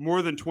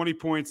more than 20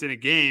 points in a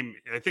game,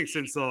 I think,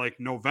 since like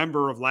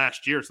November of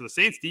last year. So the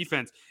Saints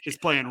defense is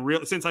playing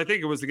real since I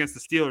think it was against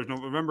the Steelers,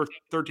 November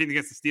 13th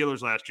against the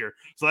Steelers last year.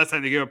 So last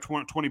time they gave up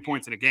 20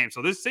 points in a game.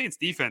 So this Saints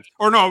defense,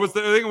 or no, I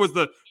think it was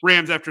the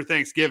Rams after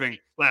Thanksgiving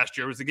last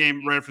year. It was the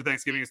game right after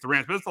Thanksgiving against the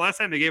Rams, but it's the last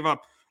time they gave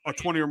up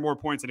 20 or more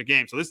points in a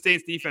game. So this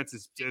Saints defense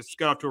has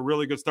got off to a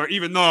really good start,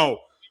 even though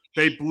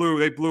they blew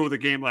the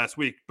game last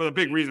week. But the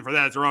big reason for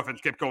that is their offense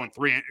kept going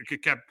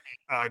kept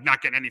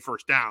not getting any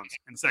first downs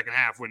in the second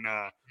half when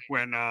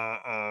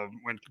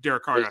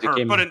Derek Carr got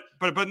hurt.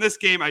 But in this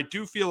game, I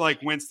do feel like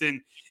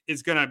Winston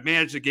is going to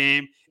manage the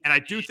game, and I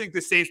do think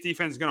the Saints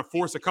defense is going to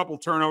force a couple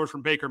turnovers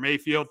from Baker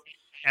Mayfield.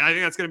 And I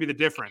think that's going to be the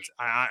difference.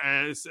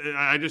 I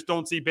just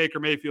don't see Baker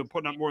Mayfield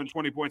putting up more than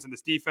 20 points in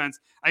this defense.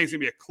 I think it's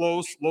going to be a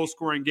close,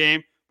 low-scoring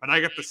game. But I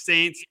got the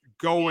Saints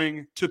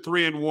going to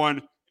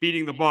 3-1,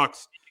 beating the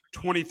Bucs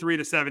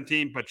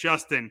 23-17. But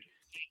Justin,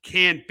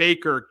 can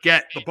Baker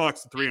get the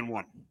Bucs to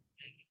 3-1?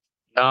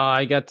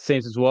 I got the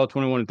Saints as well,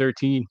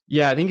 21-13.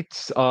 Yeah, I think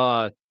it's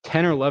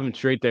 10 or 11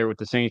 straight there with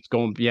the Saints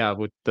going. Yeah,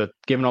 with the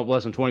giving up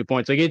less than 20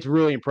 points. Like, it's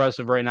really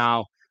impressive right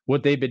now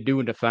what they've been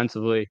doing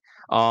defensively.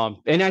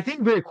 And I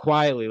think very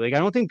quietly. Like, I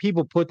don't think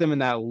people put them in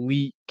that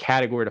elite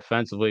category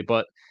defensively,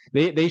 but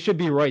they should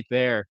be right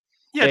there.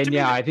 Yeah, and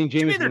I think Jameis.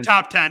 To me, they're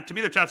top 10. To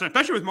me, they're top 10,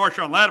 especially with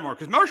Marshawn Lattimore,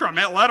 because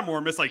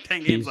Lattimore missed like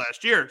 10 games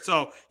last year.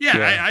 So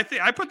I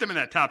think I put them in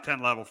that top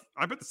 10 level.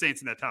 I put the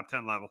Saints in that top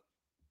 10 level.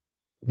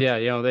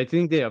 Yeah, they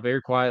think they are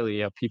very quietly.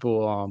 Yeah,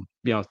 people.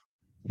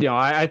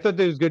 I thought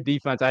there was good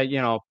defense. I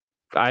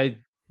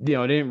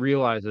didn't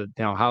realize that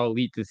how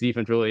elite this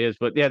defense really is.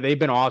 But yeah, they've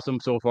been awesome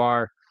so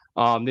far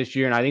this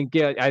year. And I think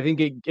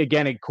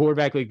again, a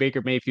quarterback like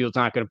Baker Mayfield's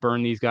not going to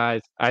burn these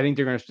guys. I think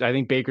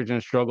Baker's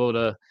going to struggle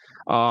to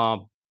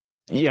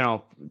move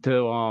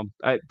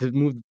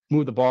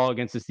the ball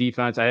against this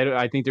defense.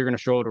 I think they're going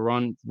to struggle to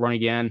run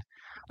again.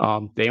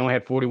 They only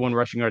had 41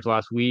 rushing yards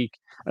last week,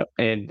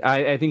 and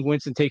I think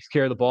Winston takes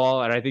care of the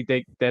ball, and I think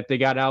they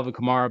got Alvin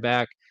Kamara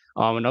back,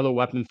 another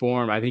weapon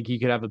for him. I think he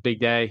could have a big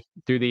day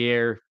through the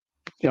air,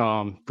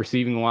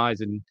 receiving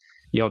wise, and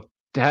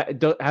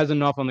has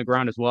enough on the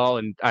ground as well.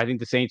 And I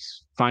think the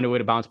Saints find a way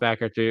to bounce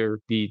back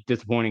after the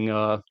disappointing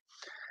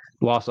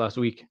loss last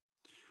week.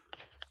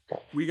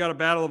 We got a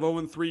battle of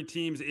 0-3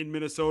 teams in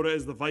Minnesota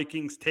as the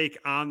Vikings take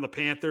on the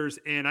Panthers.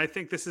 And I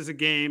think this is a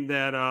game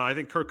that I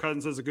think Kirk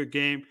Cousins has a good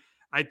game.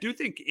 I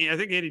think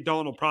Andy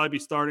Dalton will probably be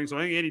starting. So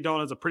I think Andy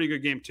Dalton has a pretty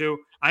good game too.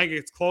 I think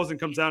it's close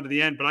and comes down to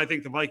the end, but I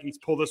think the Vikings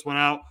pull this one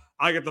out.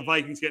 I got the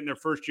Vikings getting their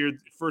first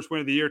win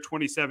of the year,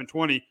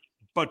 27-20.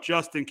 But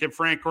Justin, can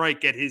Frank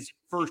Reich get his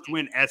first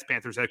win as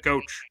Panthers head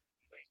coach?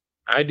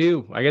 I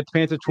do. I got the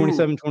Panthers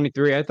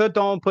 27-23. I thought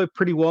Dalton played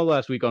pretty well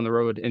last week on the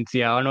road in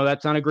Seattle. I know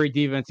that's not a great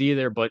defense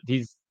either, but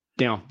he's,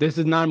 this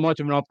is not much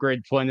of an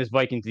upgrade playing this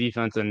Vikings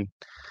defense. And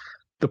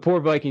the poor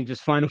Vikings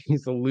just find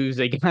ways to lose.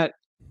 They got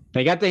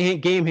the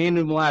game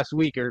handed them last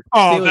week.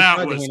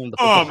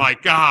 Oh my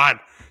God.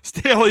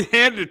 Staley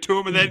handed it to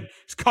him, and then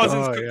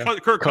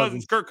Kirk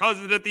Cousins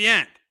at the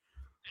end.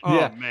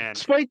 Oh, man.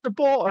 Spike the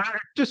ball.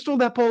 Just throw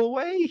that ball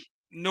away.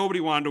 Nobody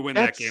wanted to win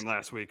that game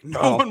last week.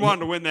 No one wanted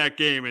to win that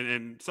game,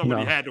 and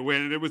somebody had to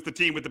win, and it was the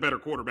team with the better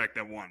quarterback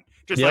that won.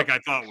 Like I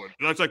thought would.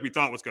 That's like we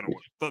thought was going to win.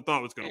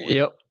 Thought was going to win.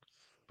 Yep.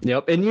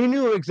 And you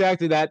knew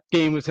exactly that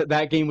game was going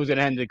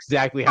to end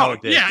exactly how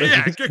it did.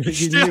 Yeah.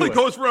 Staley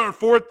goes for a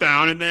fourth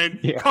down, and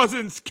then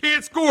Cousins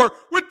can't score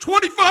with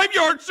 25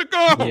 yards to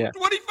go.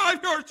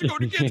 25 yards to go.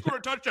 He can't score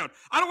a touchdown.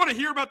 I don't want to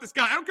hear about this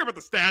guy. I don't care about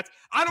the stats.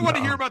 I don't want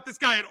to hear about this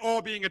guy at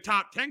all being a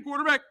top 10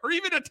 quarterback or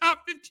even a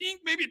top 15,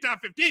 maybe a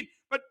top 15,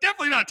 but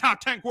definitely not a top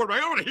 10 quarterback.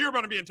 I don't want to hear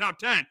about him being top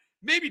 10,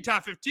 maybe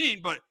top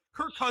 15, but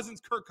Kirk Cousins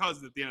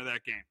at the end of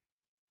that game.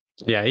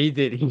 Yeah, he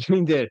did.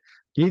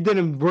 He did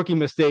a rookie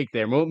mistake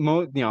there.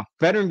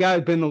 Veteran guy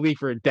has been in the league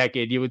for a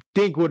decade. You would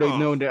think would have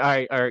known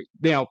that.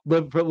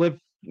 Live.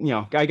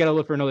 I got to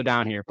live for another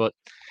down here. But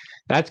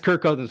that's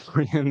Kirk Cousins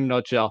in a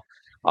nutshell.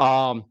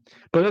 But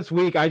this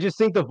week, I just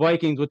think the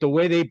Vikings, with the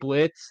way they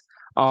blitz,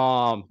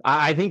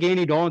 I think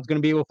Andy Dalton's going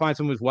to be able to find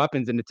some of his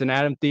weapons, and it's an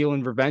Adam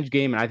Thielen revenge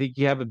game, and I think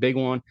you have a big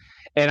one.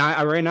 And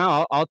I right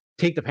now, I'll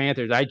take the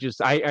Panthers.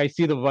 I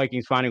see the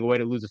Vikings finding a way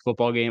to lose this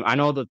football game. I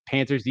know the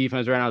Panthers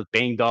defense right now is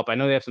banged up. I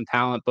know they have some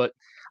talent, but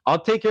I'll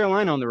take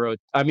Carolina on the road.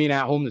 I mean,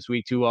 at home this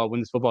week to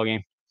win this football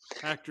game.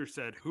 Hector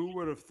said, who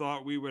would have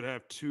thought we would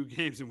have 2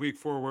 games in week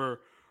 4 where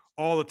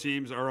all the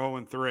teams are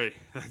 0-3?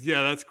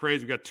 Yeah, that's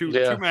crazy. We got two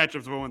matchups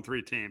of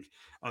 0-3 teams.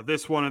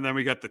 This one, and then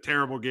we got the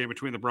terrible game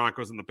between the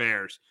Broncos and the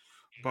Bears.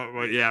 But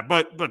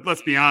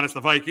let's be honest,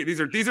 the Vikings,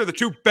 these are the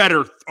 2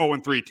 better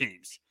 0-3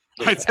 teams.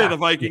 I'd say the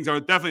Vikings are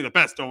definitely the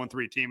best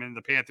 0-3 team, and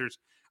the Panthers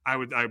I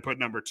would put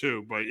number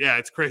 2. But yeah,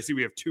 it's crazy.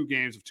 We have 2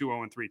 games of 2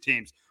 0-3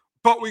 teams.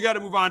 But we got to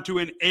move on to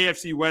an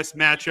AFC West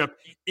matchup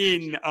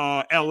in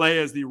LA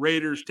as the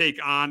Raiders take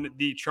on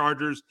the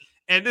Chargers.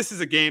 And this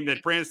is a game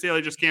that Brandon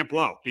Staley just can't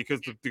blow because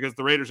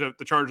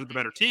the Chargers are the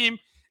better team.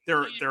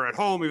 They're at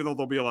home, even though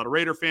there'll be a lot of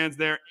Raider fans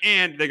there,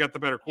 and they got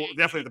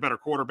definitely the better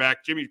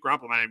quarterback. Jimmy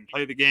Garoppolo might even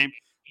play the game,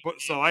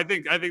 but so I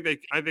think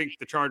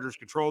the Chargers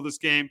control this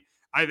game.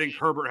 I think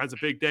Herbert has a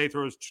big day,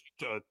 throws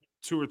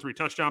 2 or 3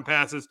 touchdown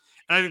passes,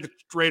 and I think the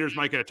Raiders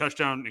might get a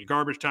touchdown in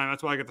garbage time.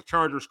 That's why I got the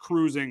Chargers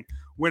cruising,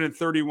 winning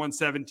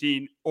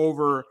 31-17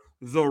 over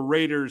the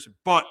Raiders.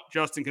 But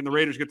Justin, can the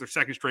Raiders get their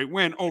second straight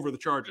win over the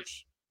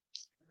Chargers?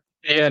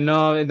 Yeah,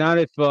 no, not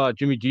if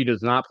Jimmy G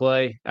does not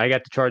play. I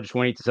got the Chargers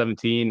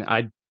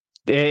 28-17.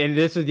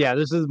 This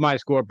is my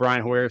score.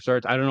 Brian Hoyer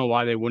starts. I don't know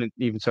why they wouldn't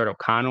even start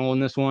O'Connell in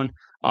this one.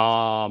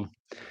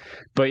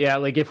 But yeah,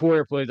 like if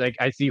Hoyer plays, like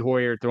I see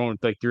Hoyer throwing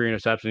like 3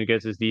 interceptions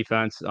against his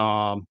defense.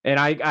 And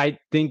I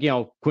think,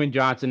 Quinn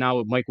Johnson now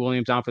with Mike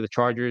Williams on for the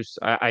Chargers,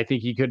 I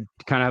think he could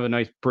kind of have a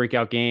nice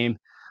breakout game.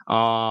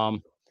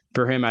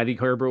 For him, I think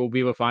Herbert will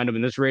be able to find him,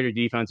 and this Raider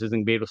defense isn't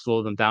going to be able to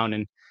slow them down.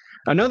 And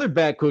another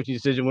bad coaching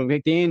decision when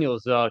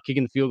McDaniel's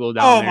kicking the field goal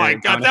down. Oh my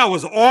God, that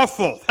was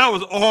awful. That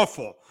was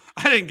awful.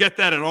 I didn't get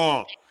that at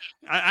all.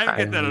 I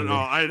didn't get that at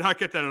all. I did not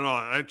get that at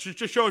all. It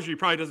just shows you he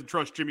probably doesn't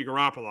trust Jimmy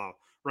Garoppolo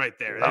right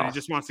there. No. He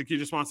just wants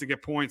to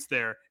get points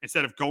there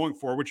instead of going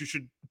for it, which you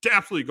should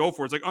absolutely go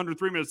for. It's like under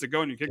 3 minutes to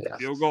go and you kick the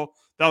field goal.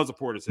 That was a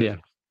poor decision.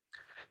 Yeah.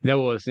 That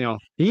was,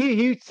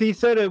 he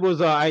said it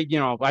was, I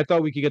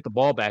thought we could get the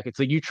ball back. It's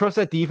like, you trust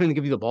that defense to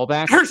give you the ball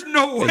back? There's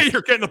no way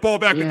you're getting the ball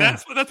back. Yeah.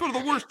 That's one of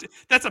the worst.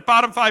 That's a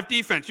bottom 5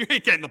 defense. You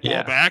ain't getting the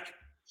ball back.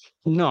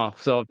 No.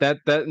 So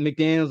that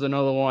McDaniel's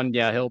another one.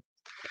 Yeah.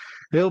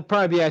 He'll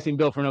probably be asking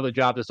Bill for another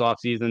job this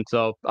offseason.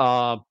 So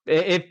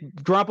if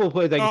Garoppolo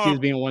plays, I can see this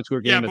being a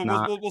 1-score game.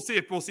 Yeah, but we'll see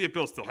if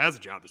Bill still has a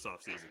job this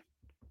offseason.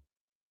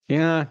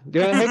 Yeah.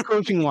 Head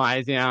coaching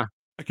wise. Yeah.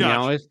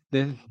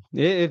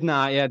 If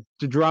not,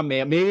 to draw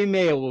Mayo. Maybe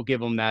Mayo will give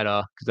him that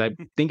because I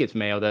think it's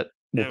Mayo that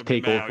will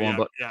take over for him.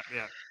 But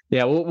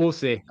we'll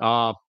see.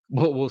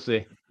 We'll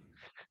see.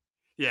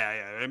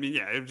 Yeah. I mean,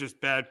 it was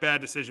just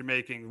bad decision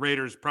making.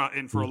 Raiders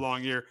in for a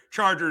long year.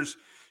 Chargers,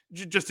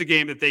 just a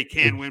game that they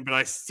can win, but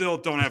I still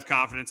don't have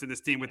confidence in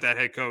this team with that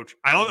head coach.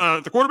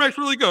 The quarterback's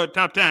really good,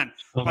 top 10,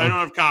 but I don't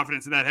have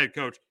confidence in that head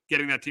coach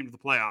getting that team to the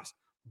playoffs.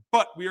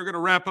 But we are going to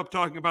wrap up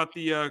talking about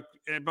the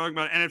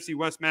NFC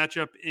West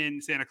matchup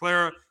in Santa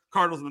Clara,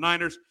 Cardinals and the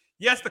Niners.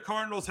 Yes, the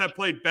Cardinals have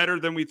played better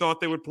than we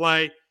thought they would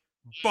play,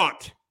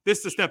 but this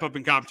is a step up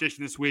in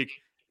competition this week.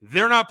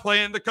 They're not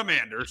playing the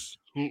Commanders,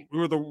 who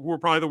are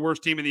probably the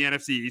worst team in the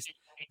NFC East.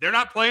 They're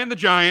not playing the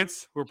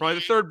Giants, who are probably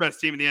the 3rd best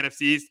team in the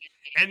NFC East.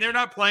 And they're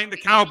not playing the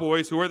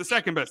Cowboys, who are the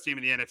 2nd best team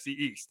in the NFC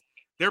East.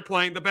 They're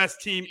playing the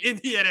best team in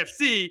the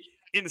NFC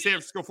in the San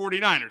Francisco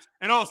 49ers.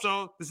 And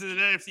also, this is an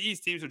NFC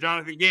East team, so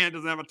Jonathan Gann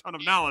doesn't have a ton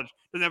of knowledge,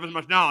 doesn't have as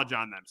much knowledge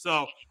on them.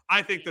 So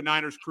I think the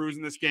Niners cruise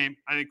in this game.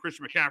 I think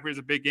Christian McCaffrey has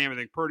a big game. I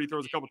think Purdy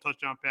throws a couple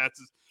touchdown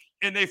passes.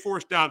 And they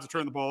force Dobbs to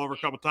turn the ball over a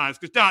couple times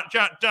because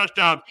Josh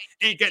Dobbs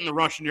ain't getting the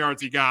rushing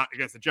yards he got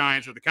against the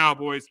Giants or the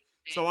Cowboys.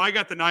 So I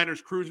got the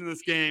Niners cruising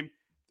this game,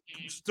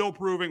 still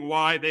proving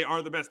why they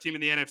are the best team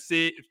in the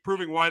NFC. It's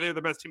proving why they're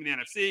the best team in the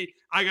NFC.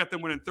 I got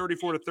them winning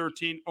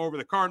 34-13 over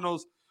the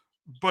Cardinals.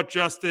 But,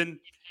 Justin,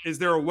 is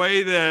there a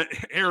way that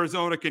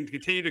Arizona can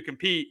continue to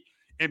compete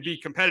and be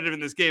competitive in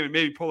this game and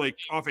maybe pull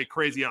off a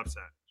crazy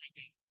upset?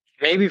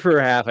 Maybe for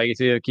a half, I can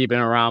see it keeping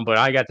it around, but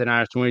I got the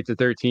Niners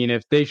 20-13.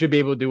 If they should be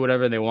able to do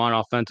whatever they want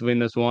offensively in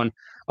this one.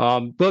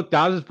 Look,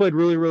 Dobbs has played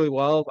really, really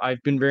well.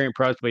 I've been very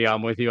impressed, but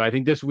I'm with you. I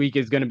think this week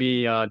is going to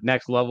be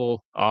next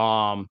level.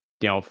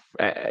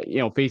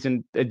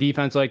 Facing a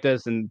defense like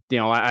this, and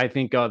I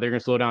think they're going to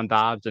slow down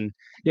Dobbs, and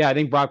I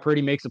think Brock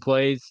Purdy makes the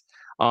plays.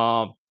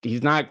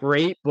 He's not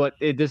great, but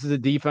this is a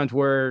defense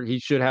where he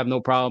should have no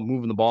problem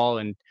moving the ball,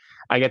 and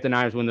I get the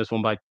Niners win this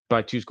one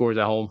by 2 scores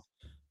at home.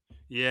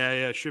 Yeah,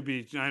 it should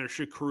be. Niners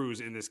should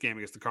cruise in this game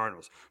against the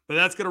Cardinals. But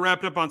that's going to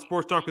wrap it up on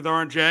Sports Talk with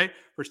R&J.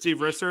 For Steve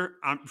Risser,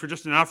 for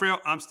Justin D'Onofrio,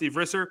 I'm Steve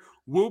Risser.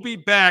 We'll be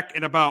back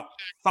in about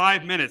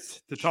 5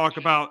 minutes to talk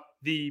about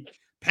the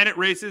pennant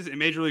races in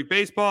Major League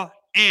Baseball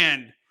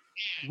and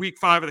Week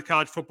 5 of the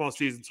college football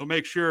season. So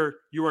make sure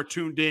you are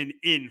tuned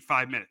in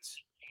 5 minutes.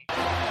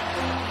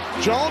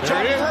 Jones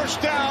on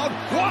first down,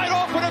 wide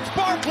open, it's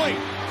Barkley.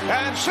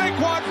 And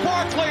Saquon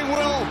Barkley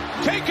will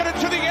take it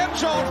into the end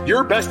zone.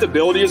 Your best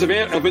ability is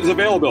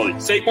availability.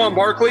 Saquon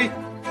Barkley,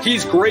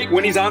 he's great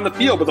when he's on the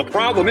field, but the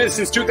problem is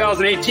since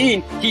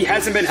 2018, he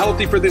hasn't been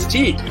healthy for this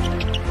team.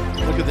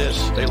 Look at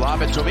this. They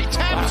lob it to him. He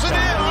taps it in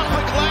off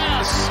the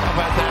glass. How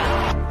about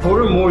that?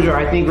 Porter Moser,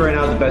 I think right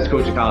now is the best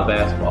coach in college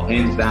basketball,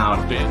 hands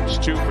down. Fins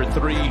 2 for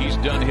 3. He's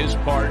done his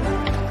part.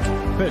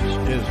 Pitch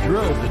is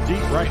drilled to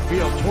deep right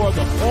field toward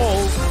the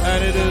pole,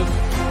 and it is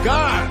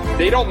gone.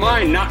 They don't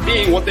mind not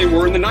being what they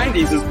were in the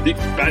 90s as the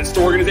best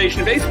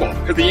organization in baseball,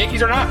 because the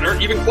Yankees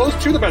aren't even close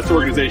to the best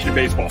organization in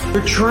baseball.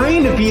 You're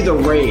trying to be the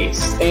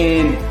Rays,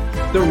 and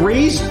the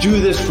Rays do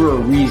this for a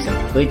reason.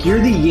 Like,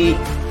 you're the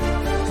Yankees.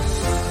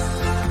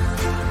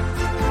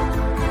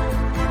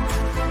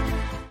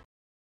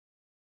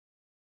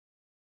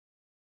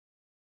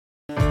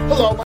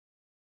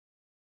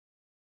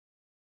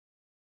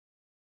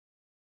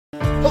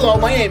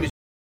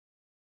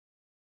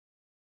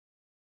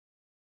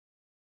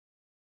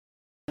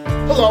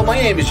 Hello, my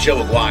name is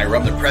Joe Aguirre.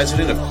 I'm the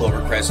president of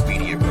Clovercrest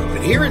Media Group.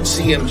 And here at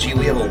CMG,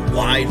 we have a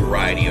wide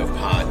variety of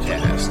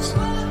podcasts,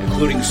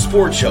 including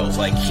sports shows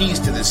like Keys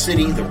to the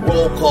City, The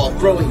Roll Call,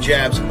 Throwing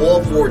Jabs,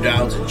 All Four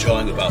Downs, and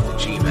Jawing About the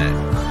G-Men.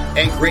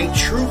 And great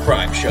true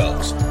crime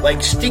shows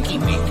like Sticky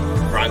Meat,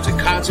 Crimes and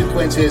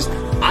Consequences,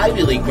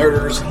 Ivy League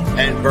Murders,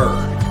 and Bird,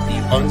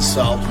 the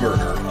unsolved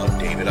murder of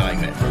David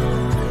Eichmann.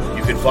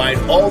 You can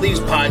find all these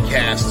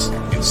podcasts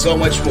and so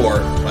much more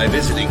by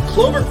visiting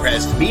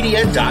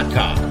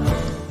ClovercrestMedia.com.